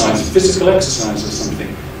exercise, physical exercise or something.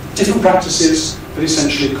 Different practices, but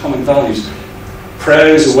essentially common values.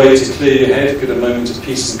 Prayer is a way to clear your head, get a moment of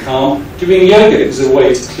peace and calm. Doing yoga is a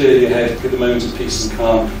way to clear your head, get a moment of peace and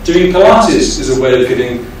calm. Doing Pilates is a way of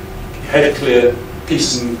getting your head clear,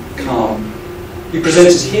 peace and calm. You present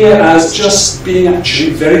it here as just being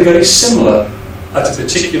actually very, very similar at a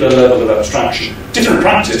particular level of abstraction. Different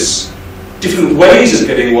practice, different ways of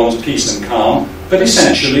getting one's peace and calm, but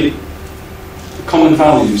essentially common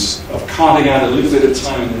values of carving out a little bit of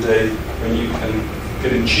time in the day when you can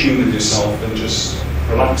get in tune with yourself and just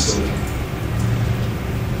relax a little.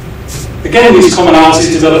 Again, these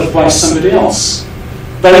commonalities developed by somebody else.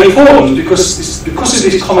 They're important because of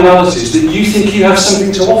these commonalities that you think you have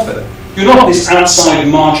something to offer. You're not this outside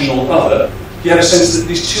marginal other. You have a sense that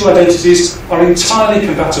these two identities are entirely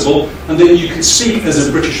compatible and that you can speak as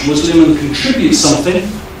a British Muslim and contribute something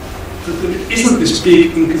that isn't this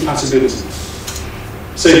big incompatibility.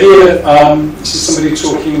 So here, this is somebody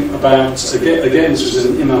talking about, again this was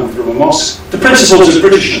an imam from a mosque, the principles of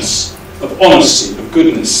Britishness, of honesty, of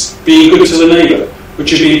goodness, being good to the neighbour,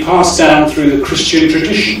 which have been passed down through the Christian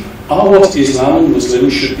tradition, are what Islam and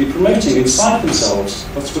Muslims should be promoting inside themselves.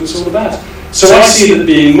 That's what it's all about. So I see that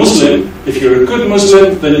being Muslim, if you're a good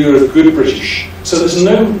Muslim, then you're a good British. So there's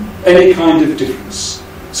no any kind of difference.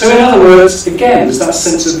 So in other words, again, there's that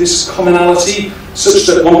sense of this commonality, such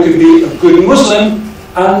that one can be a good Muslim,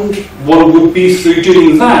 and one would be, through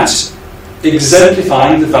doing that,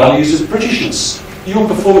 exemplifying the values of Britishness. Your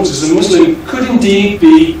performance as a Muslim could indeed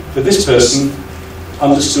be, for this person,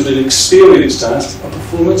 understood and experienced as a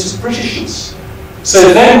performance of Britishness.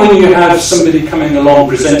 So then when you have somebody coming along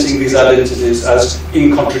presenting these identities as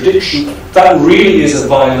in contradiction, that really is a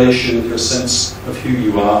violation of your sense of who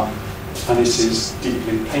you are, and it is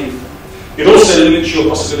deeply painful. It also limits your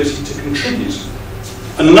possibility to contribute.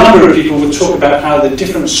 A number of people would talk about how the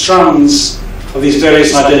different strands of these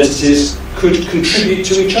various identities could contribute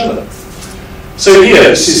to each other. So here,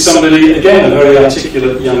 this is somebody, again, a very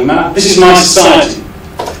articulate young man. This is my society.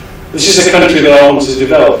 This is a country that I want to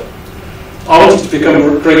develop. I want to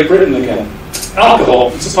become Great Britain again.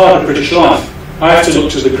 Alcohol, it's a part of British life. I have to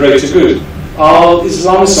look to the greater good. I'll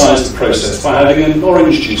Islamicise the process by having an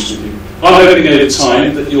orange juice with you. I'm hoping over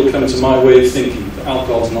time that you'll come to my way of thinking that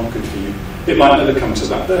alcohol's not good for you. It might never come to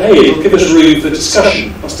that, but hey, it'll give us room for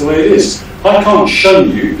discussion. That's the way it is. I can't shun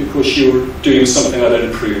you because you're doing something I don't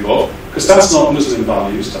approve of, because that's not Muslim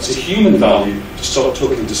values, that's a human value to stop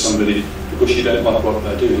talking to somebody because you don't like what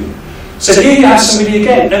they're doing. So here you have somebody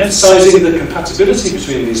again emphasising the compatibility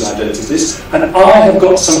between these identities, and I have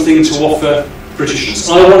got something to offer Britishness.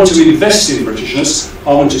 I want to invest in Britishness,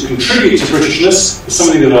 I want to contribute to Britishness, it's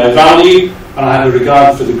something that I value, and I have a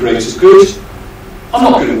regard for the greater good. I'm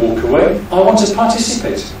not going to walk away, I want to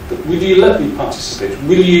participate. But will you let me participate?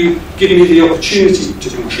 Will you give me the opportunity to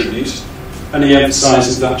contribute? And he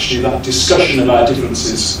emphasises that actually that discussion of our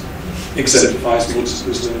differences exemplifies the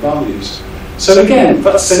Muslim values. So again,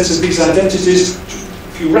 that sense of these identities,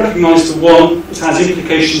 if you recognise the one, it has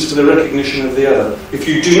implications for the recognition of the other. If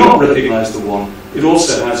you do not recognise the one, it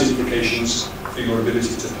also has implications for your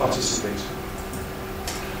ability to participate.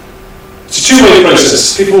 It's a two-way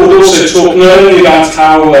process. People would also talk not only about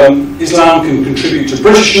how Islam can contribute to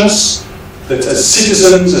Britishness, that as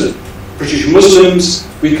citizens, as British Muslims,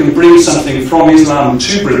 we can bring something from Islam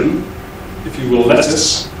to Britain, if you will let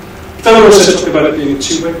us. They will also talk about it being a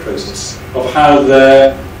two-way process, of how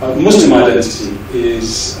their Muslim identity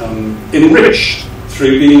is enriched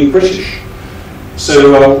through being British.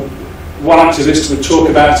 So one activist would talk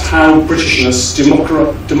about how Britishness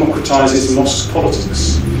democratises mosque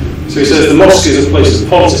politics. So he says the mosque is a place of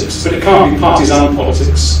politics, but it can't be partisan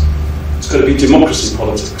politics. It's got to be democracy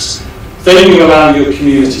politics. Then you allow your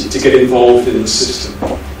community to get involved in the system.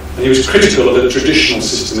 And he was critical of the traditional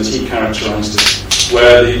system as he characterised it,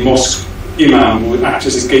 where the mosque imam would act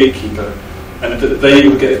as a gatekeeper and that they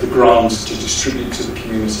would get the grants to distribute to the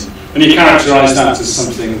community. And he characterised that as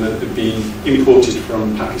something that had been imported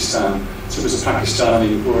from Pakistan. So it was a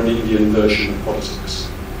Pakistani or an Indian version of politics.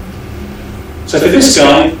 So for this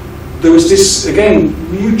guy, there was this, again,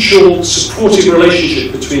 mutual supportive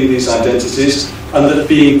relationship between these identities, and that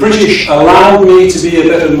being British allowed me to be a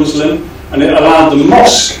better Muslim, and it allowed the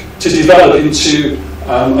mosque to develop into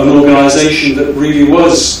an organisation that really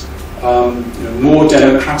was more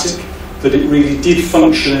democratic, that it really did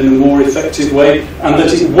function in a more effective way, and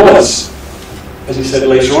that it was, as he said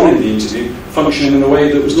later on in the interview, functioning in a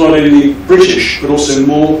way that was not only British, but also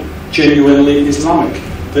more genuinely Islamic,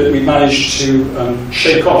 that we managed to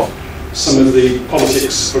shake off some of the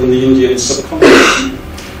politics from the Indian subcontinent.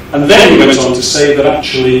 And then he went on to say that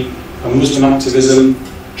actually Muslim activism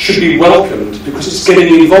should be welcomed because it's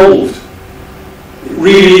getting involved. It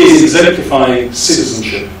really is exemplifying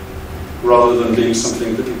citizenship rather than being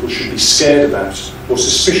something that people should be scared about or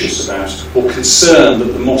suspicious about or concerned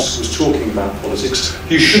that the mosque was talking about politics.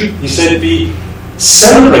 You should, he said, be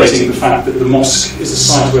celebrating the fact that the mosque is a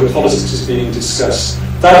site where politics is being discussed.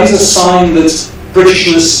 That is a sign that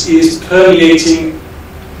Britishness is permeating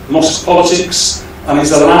mosque politics and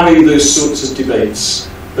is allowing those sorts of debates.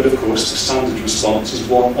 But But of course, the standard response is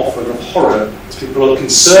one often of horror, as people are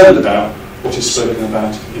concerned about what is spoken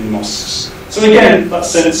about in mosques. So again, that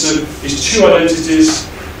sense of these two identities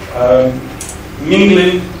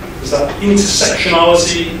mingling, there's that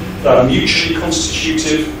intersectionality, that are mutually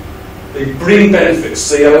constitutive. They bring benefits,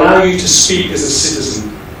 they allow you to speak as a citizen.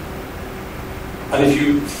 And if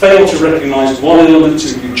you fail to recognise one element,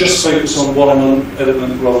 if you just focus on one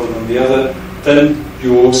element rather than the other, then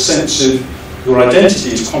your sense of your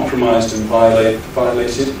identity is compromised and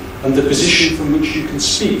violated, and the position from which you can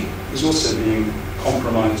speak is also being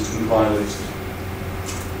compromised and violated.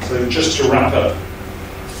 So just to wrap up,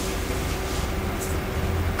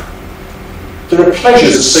 there are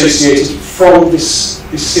pleasures associated from this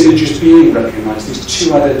synergy being recognised, these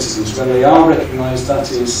two identities. When they are recognised,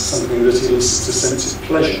 that is something that elicits a sense of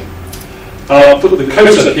pleasure. I'll put the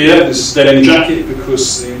coat up here, this denim jacket,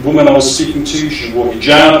 because the woman I was speaking to, she wore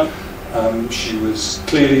hijab. She was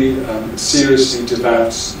clearly a seriously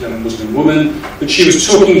devout young Muslim woman, but she was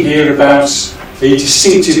talking here about a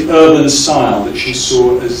distinctive urban style that she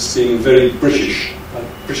saw as being very British, like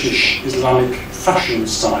British Islamic fashion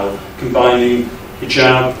style, combining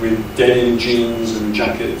hijab with denim jeans and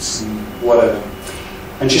jackets and whatever.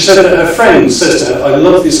 And she said that her friend says to her, I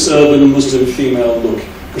love this urban Muslim female look,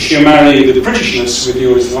 because you're marrying the Britishness with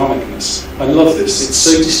your Islamicness. I love this, it's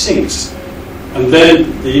so distinct. And then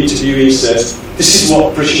the interviewee says, this is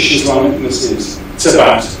what British Islamicness is. It's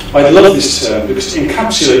about. I love this term because it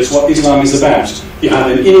encapsulates what Islam is about. You have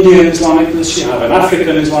an Indian Islamicness, you have an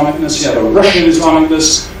African Islamicness, you have a Russian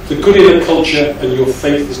Islamicness. The good in a culture and your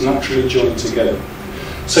faith is naturally joined together.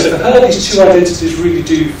 So for her, these two identities really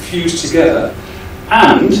do fuse together,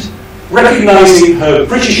 and recognising her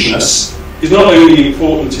Britishness is not only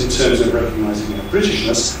important in terms of recognising her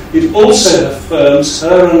Britishness, it also affirms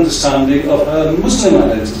her understanding of her Muslim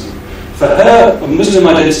identity. For her, a Muslim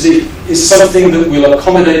identity is something that will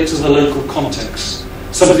accommodate to the local context,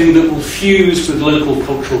 something that will fuse with local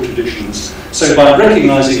cultural traditions. So by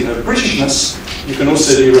recognising her Britishness, you can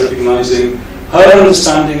also be recognising her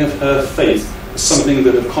understanding of her faith as something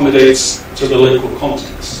that accommodates to the local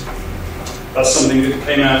context. That's something that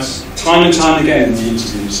came out time and time again in the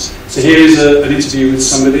interviews. So here is an interview with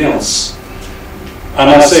somebody else. And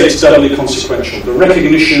I say it's doubly consequential. The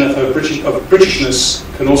recognition of her Britishness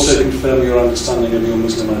can also confirm your understanding of your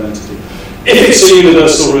Muslim identity. If it's a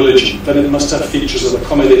universal religion, then it must have features of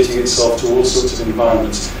accommodating itself to all sorts of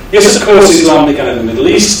environments. Yes, of course, Islam began in the Middle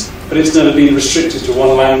East, but it's never been restricted to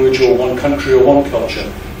one language or one country or one culture.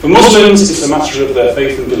 For Muslims, it's a matter of their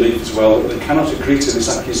faith and belief as well, that they cannot agree to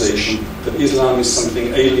this accusation that Islam is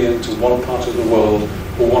something alien to one part of the world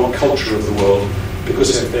or one culture of the world,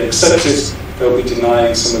 because if they accept it, they'll be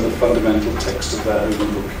denying some of the fundamental text of their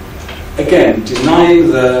holy book. Again,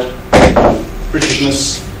 denying their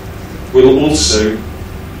Britishness will also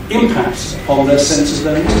impact upon their sense of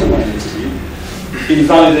their Muslim identity,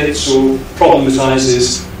 invalidates or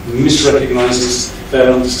problematises, misrecognises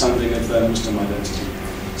their understanding of their Muslim identity.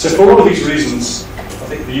 So for all of these reasons, I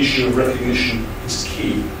think the issue of recognition is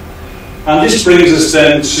key. And this brings us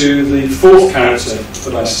then to the fourth character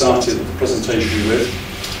that I started the presentation with.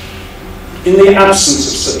 In the absence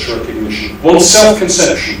of such recognition, one's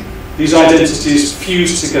self-conception, these identities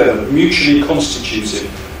fuse together, mutually constituted,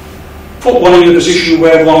 put one in a position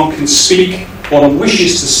where one can speak, one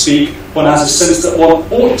wishes to speak, one has a sense that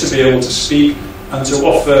one ought to be able to speak and to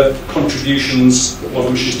offer contributions that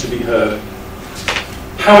one wishes to be heard.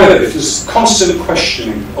 However, if there's constant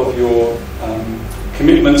questioning of your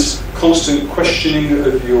commitment, constant questioning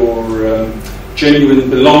of your genuine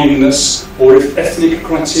belongingness, or if ethnic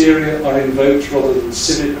criteria are invoked rather than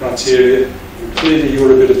civic criteria, then clearly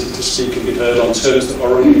your ability to speak and be heard on terms that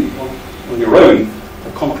are on your own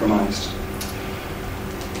are compromised.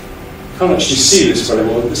 You can't actually see this very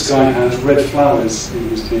well. This guy has red flowers in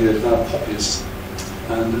his beard, now poppies.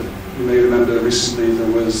 And you may remember recently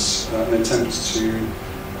there was an attempt to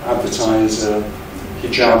advertise a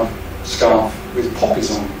hijab scarf with poppies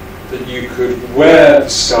on, that you could wear a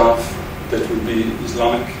scarf that would be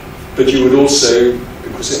Islamic, but you would also,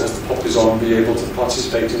 because it has the poppies on, be able to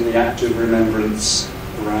participate in the act of remembrance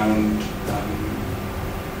around,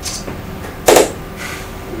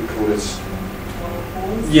 what do we call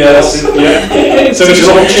it? Yeah, that's it, yeah. So it's an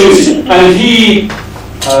opportunity. And he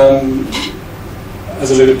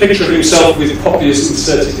has a little picture of himself with poppies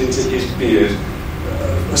inserted into his beard.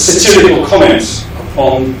 A satirical comment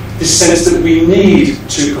upon this sense that we need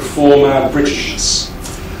to perform our Britishness.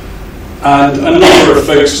 And a number of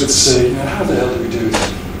folks would say, how the hell do we do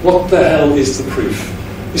this? What the hell is the proof?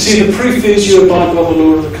 You see, the proof is you abide by the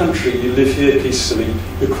law of the country. You live here peacefully.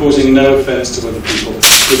 You're causing no offence to other people.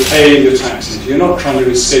 You're paying your taxes. You're not trying to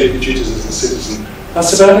escape your duties as a citizen.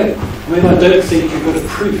 That's about it. I mean, I don't think you've got a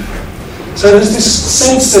proof. So there's this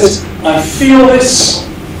sense that I feel this,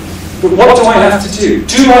 but what do I have to do?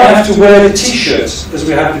 Do I have to wear the T-shirt, as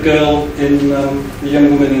we have the girl in, the young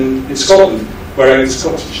woman in Scotland, wearing the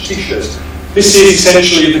Scottish T-shirt? This is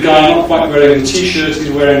essentially the guy not quite wearing the T-shirt,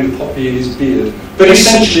 he's wearing the poppy in his beard. But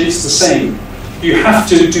essentially it's the same. You have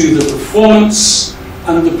to do the performance,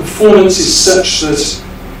 and the performance is such that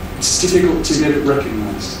it's difficult to get it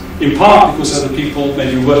recognised. In part because other people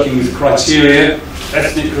may be working with criteria,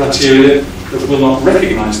 ethnic criteria, that will not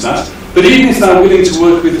recognise that. But even if they're willing to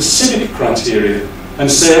work with the civic criteria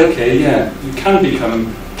and say, okay, yeah, you can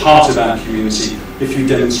become part of our community if you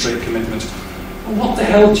demonstrate commitment. Well, what the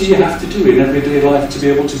hell do you have to do in everyday life to be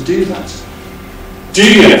able to do that? Do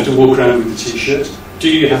you have to walk around with the T-shirt? Do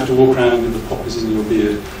you have to walk around with the poppies in your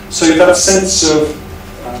beard? So that sense of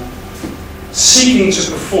seeking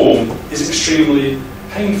to perform is extremely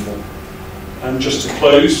painful. And just to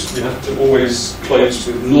close, we have to always close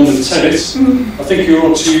with Norman Tebbit. I think you're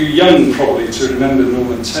all too young probably to remember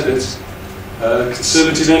Norman Tebbit,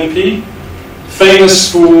 Conservative MP,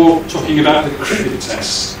 famous for talking about the cricket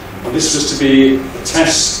test. And this was to be a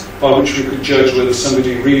test by which we could judge whether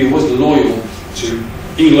somebody really was loyal to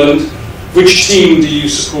England. Which team do you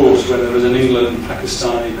support when there is an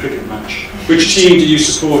England-Pakistani cricket match? Which team do you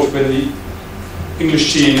support when the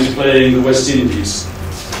English team is playing the West Indies?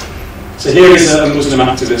 So here is a Muslim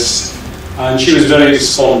activist, and she was very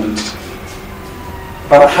despondent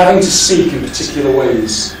about having to speak in particular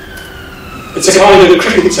ways. It's a kind of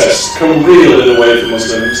cricket test, come real in a way for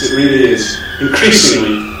Muslims, it really is.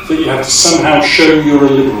 Increasingly, that you have to somehow show you're a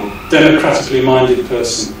liberal, democratically minded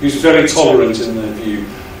person who's very tolerant in their view.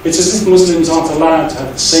 It's as if Muslims aren't allowed to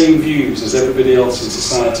have the same views as everybody else in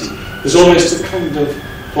society. There's almost a kind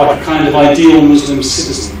of ideal Muslim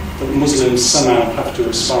citizen that Muslims somehow have to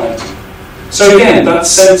aspire to. So again, that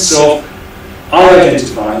sense of, I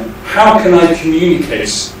identify, how can I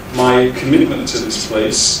communicate my commitment to this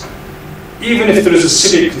place, even if there is a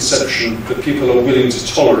civic conception that people are willing to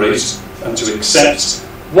tolerate and to accept,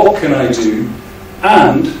 what can I do?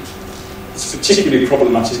 And it's particularly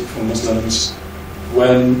problematic for Muslims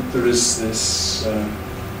when there is this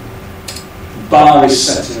bar is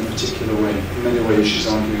set in a particular way. In many ways she's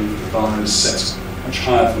arguing that the bar is set much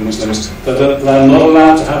higher for Muslims, that they're not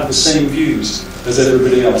allowed to have the same views as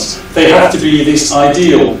everybody else. They have to be this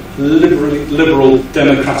ideal, liberal,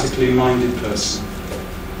 democratically minded person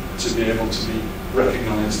to be able to be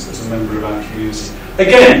recognised as a member of our community.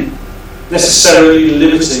 Again, necessarily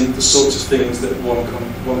limiting the sorts of things that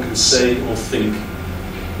one can say or think.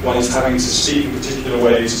 One is having to speak in particular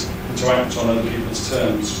ways and to act on other people's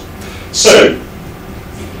terms. So,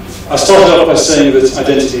 I started off by saying that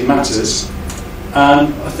identity matters,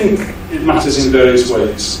 and I think it matters in various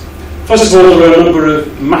ways. First of all, there are a number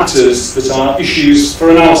of matters that are issues for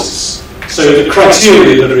analysis. So the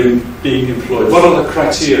criteria that are being employed, what are the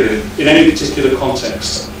criteria in any particular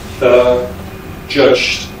context that are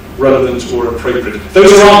judged relevant or appropriate?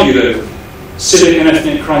 Those are argued over. Civic and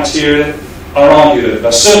ethnic criteria are argued over.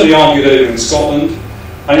 They're certainly argued over in Scotland,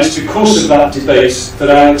 and it's because of that debate that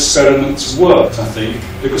our experiments worked, I think,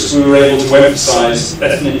 because we were able to emphasise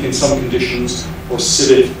ethnic in some conditions or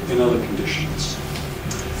civic in other conditions.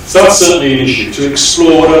 So that's certainly an issue, to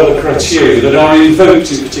explore what are the criteria that are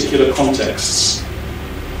invoked in particular contexts.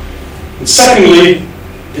 And secondly,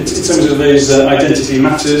 in terms of those identity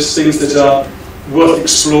matters, things that are worth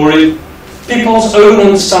exploring, people's own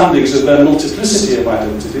understandings of their multiplicity of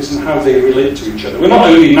identities and how they relate to each other. We're not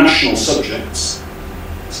only national subjects,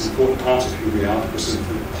 it's an important part of who we are because of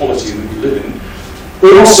the polity that we live in,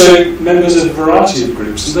 we're also members of a variety of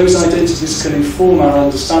groups, and those identities can inform our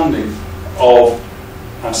understanding of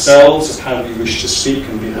ourselves, of how we wish to speak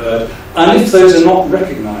and be heard. And if those are not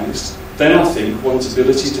recognised, then I think one's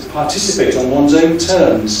ability to participate on one's own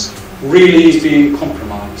terms really is being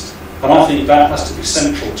compromised. And I think that has to be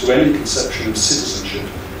central to any conception of citizenship,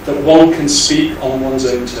 that one can speak on one's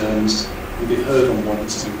own terms and be heard on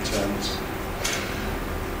one's own terms.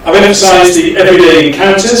 I've emphasised the everyday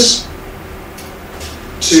encounters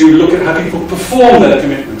to look at how people perform their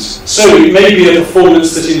commitments. So it may be a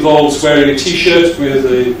performance that involves wearing a T-shirt with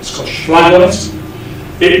a Scottish flag on it.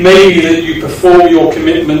 It may be that you perform your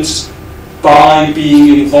commitments by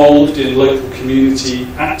being involved in local community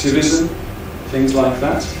activism, things like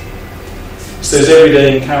that. So there's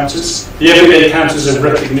everyday encounters. The everyday encounters of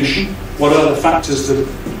recognition. What are the factors that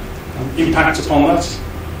impact upon that?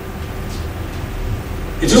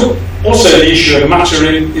 It's Also, the issue of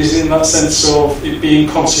mattering is in that sense of it being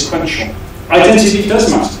consequential. Identity does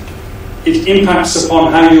matter. It impacts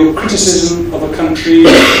upon how your criticism of a country or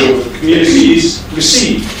of a community is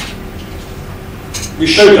received. We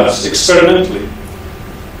showed that experimentally.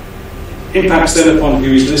 Impacts then upon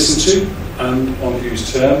who is listened to and on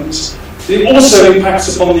whose terms. It also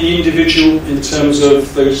impacts upon the individual in terms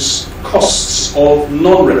of those costs of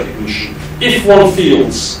non-recognition. If one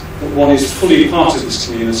feels that one is fully part of this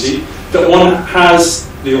community, that one has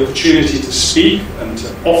the opportunity to speak and to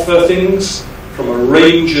offer things from a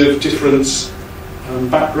range of different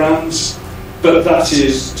backgrounds, but that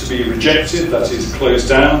is to be rejected, that is closed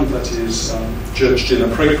down, that is judged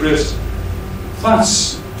inappropriate, that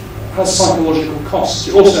has psychological costs.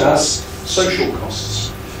 It also has social costs.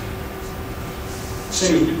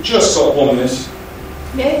 So we've just got 1 minute.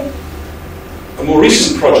 Yeah. A more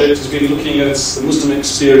recent project has been looking at the Muslim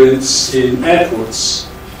experience in airports.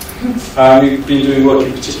 We've been doing work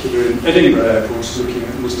in particular in Edinburgh Airport, looking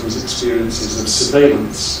at Muslims' experiences of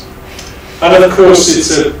surveillance. And of course,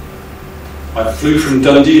 I flew from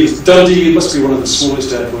Dundee. Dundee must be one of the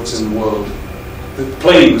smallest airports in the world. The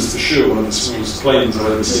plane was for sure one of the smallest planes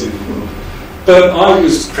I've ever seen in the world. But I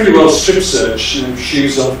was pretty well strip searched,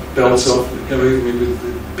 shoes off, belt off, going with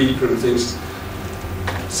the beeper and things.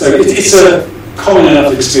 So it's a common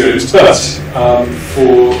enough experience, but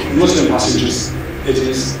for Muslim passengers, it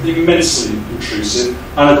is immensely intrusive.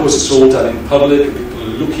 And of course, it's all done in public, and people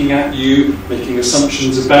are looking at you, making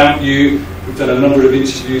assumptions about you. We've done a number of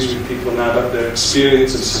interviews with people now about their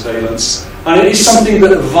experience of surveillance. And it is something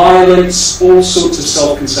that violates all sorts of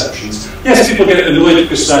self-conceptions. Yes, people get annoyed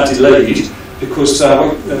because they're delayed, because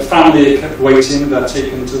their family are kept waiting, they're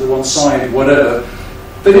taken to the one side, whatever.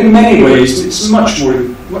 But in many ways, it's much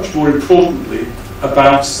more importantly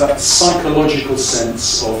about that psychological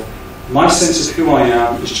sense of my sense of who I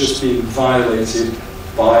am is just being violated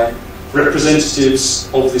by representatives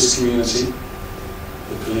of this community,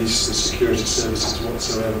 the police, the security services,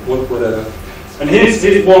 whatever. And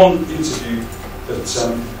here's one interview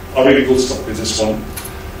that I really will stop with this one.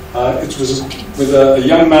 It was with a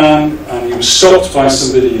young man, and he was stopped by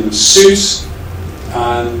somebody in a suit,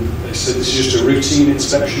 and they said, "This is just a routine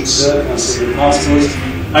inspection, sir." And I said, "Your passport?"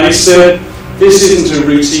 And he said, "This isn't a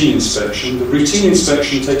routine inspection. The routine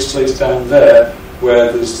inspection takes place down there,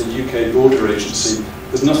 where there's the UK Border Agency.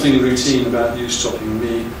 There's nothing routine about you stopping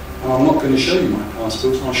me, and I'm not going to show you my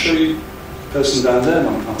passport. I'll show you the person down there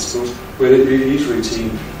my passport, where it really is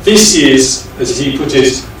routine. This is, as he put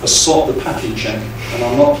it, a spot the package check, and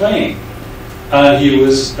I'm not playing." And he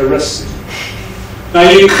was arrested. Now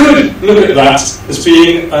you could look at that as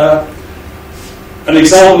being an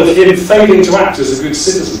example of him failing to act as a good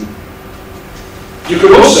citizen. You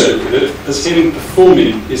could also look at it as him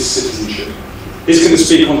performing his citizenship. He's going to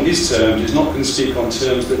speak on his terms. He's not going to speak on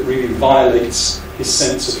terms that really violates his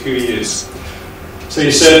sense of who he is. So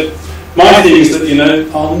he said, "My thing is that,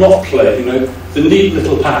 I'll not play, the neat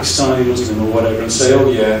little Pakistani Muslim or whatever, and say, oh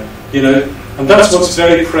yeah, and that's what's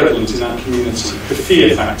very prevalent in our community, the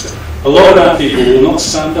fear factor. A lot of our people will not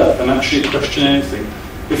stand up and actually question anything.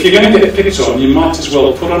 If you're going to get picked on, you might as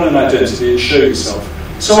well put on an identity and show yourself.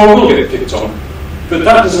 So I will get picked on. But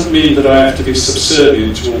that doesn't mean that I have to be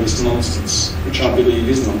subservient to all this nonsense, which I believe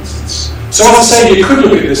is nonsense." So as I say, you could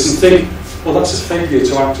look at this and think, well, that's a failure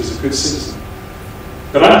to act as a good citizen.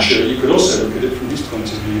 But actually, you could also look at it from his point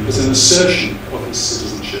of view as an assertion of his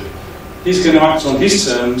citizenship. He's going to act on his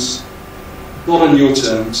terms, not on your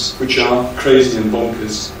terms, which are crazy and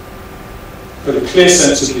bonkers. But a clear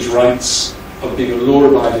sense of his rights, of being a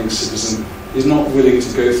law-abiding citizen. He's not willing to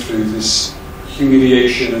go through this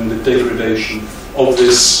humiliation and the degradation of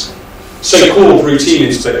this so-called routine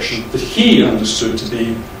inspection that he understood to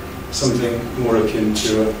be something more akin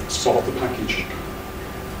to a spot the package.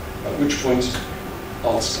 At which point,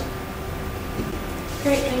 I'll stop.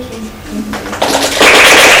 Great, thank you.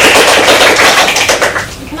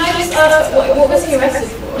 Can I just ask, what was he arrested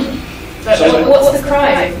for? What's the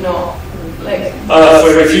crime, if not?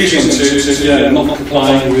 For refusing to not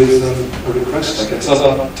complying with a request, I guess.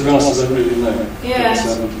 To be honest, I don't really know. Yeah.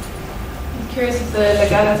 I'm curious of the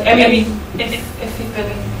legality. I mean, if he'd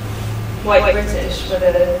been white British,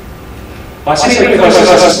 whether... I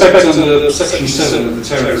suspect under Section 7 of the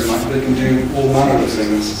Terrorism Act they can do all manner of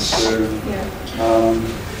things. So, I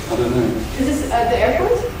don't know. Is this at the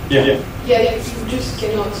airport? Yeah. Yeah, you just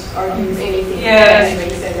cannot argue anything. Yeah.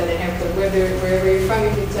 Anybody says at an airport, wherever you're from, you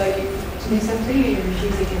can tell you to do something, and you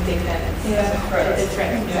refuse, they can take that as a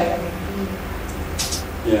threat. Exactly.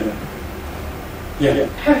 Yeah.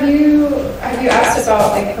 Have you asked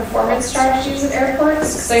about performance strategies at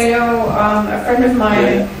airports? Because I know a friend of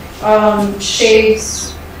mine,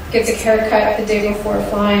 shaves, gets a haircut the day before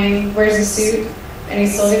flying, wears a suit, and he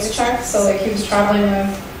still gets checked. So like he was traveling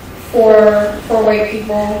with four white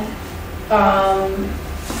people.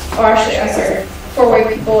 Four white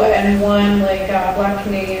people and one like black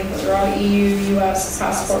Canadian, but they're all EU, US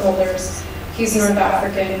passport holders. He's North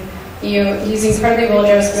African. He's incredibly well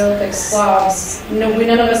dressed. We look like slobs. None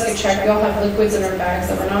of us get checked. We all have liquids in our bags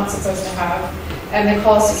that we're not supposed to have. And they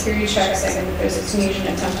call a security check saying that there's a Tunisian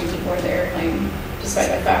attempting to board the airplane, despite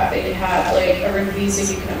the fact they had like a rig visa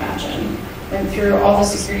you can imagine. Went through all the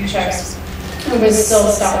security checks and was still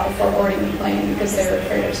stopped before boarding the plane because they were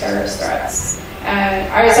afraid of terrorist threats.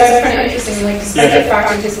 And I was kind of interesting, like despite the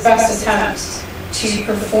fact of his best attempt to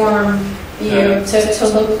perform, to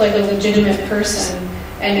look like a legitimate person,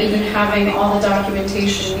 and even having all the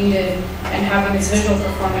documentation needed and having his visual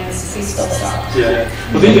performance, he still stopped. Yeah.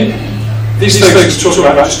 Well, these folks talk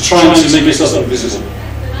about just trying to make yourself invisible.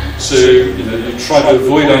 So, you try to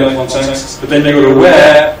avoid eye contact, but then you're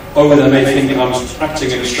aware, they may think I'm acting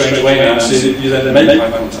in a strange way now, so you then make eye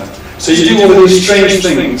contact. So you do all of these strange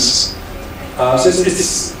things. So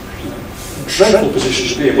it's a dreadful position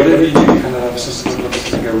to be in. Whatever you do, you kind of have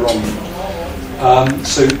something can go wrong.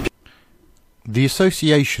 The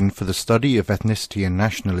Association for the Study of Ethnicity and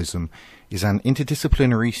Nationalism is an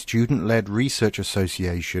interdisciplinary student-led research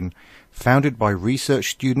association founded by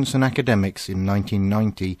research students and academics in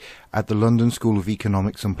 1990 at the London School of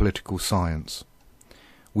Economics and Political Science.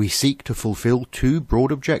 We seek to fulfil two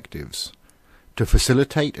broad objectives: to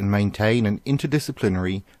facilitate and maintain an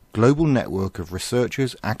interdisciplinary global network of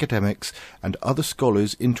researchers, academics and other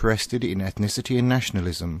scholars interested in ethnicity and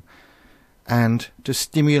nationalism, and to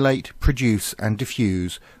stimulate, produce and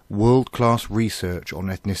diffuse world-class research on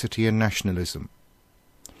ethnicity and nationalism.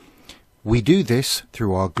 We do this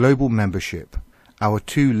through our global membership, our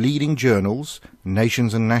two leading journals,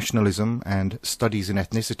 Nations and Nationalism and Studies in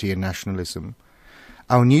Ethnicity and Nationalism,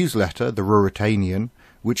 our newsletter, The Ruritanian,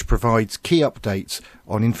 which provides key updates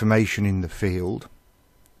on information in the field,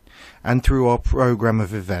 and through our programme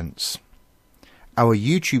of events. Our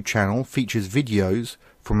YouTube channel features videos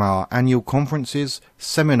from our annual conferences,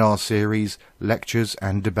 seminar series, lectures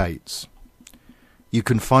and debates. You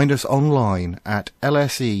can find us online at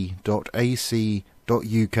lse.ac.uk/ASEN,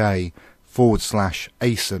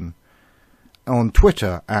 on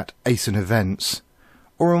Twitter at ASEN Events,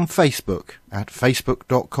 or on Facebook at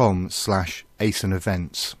facebook.com/ASEN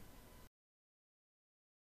Events.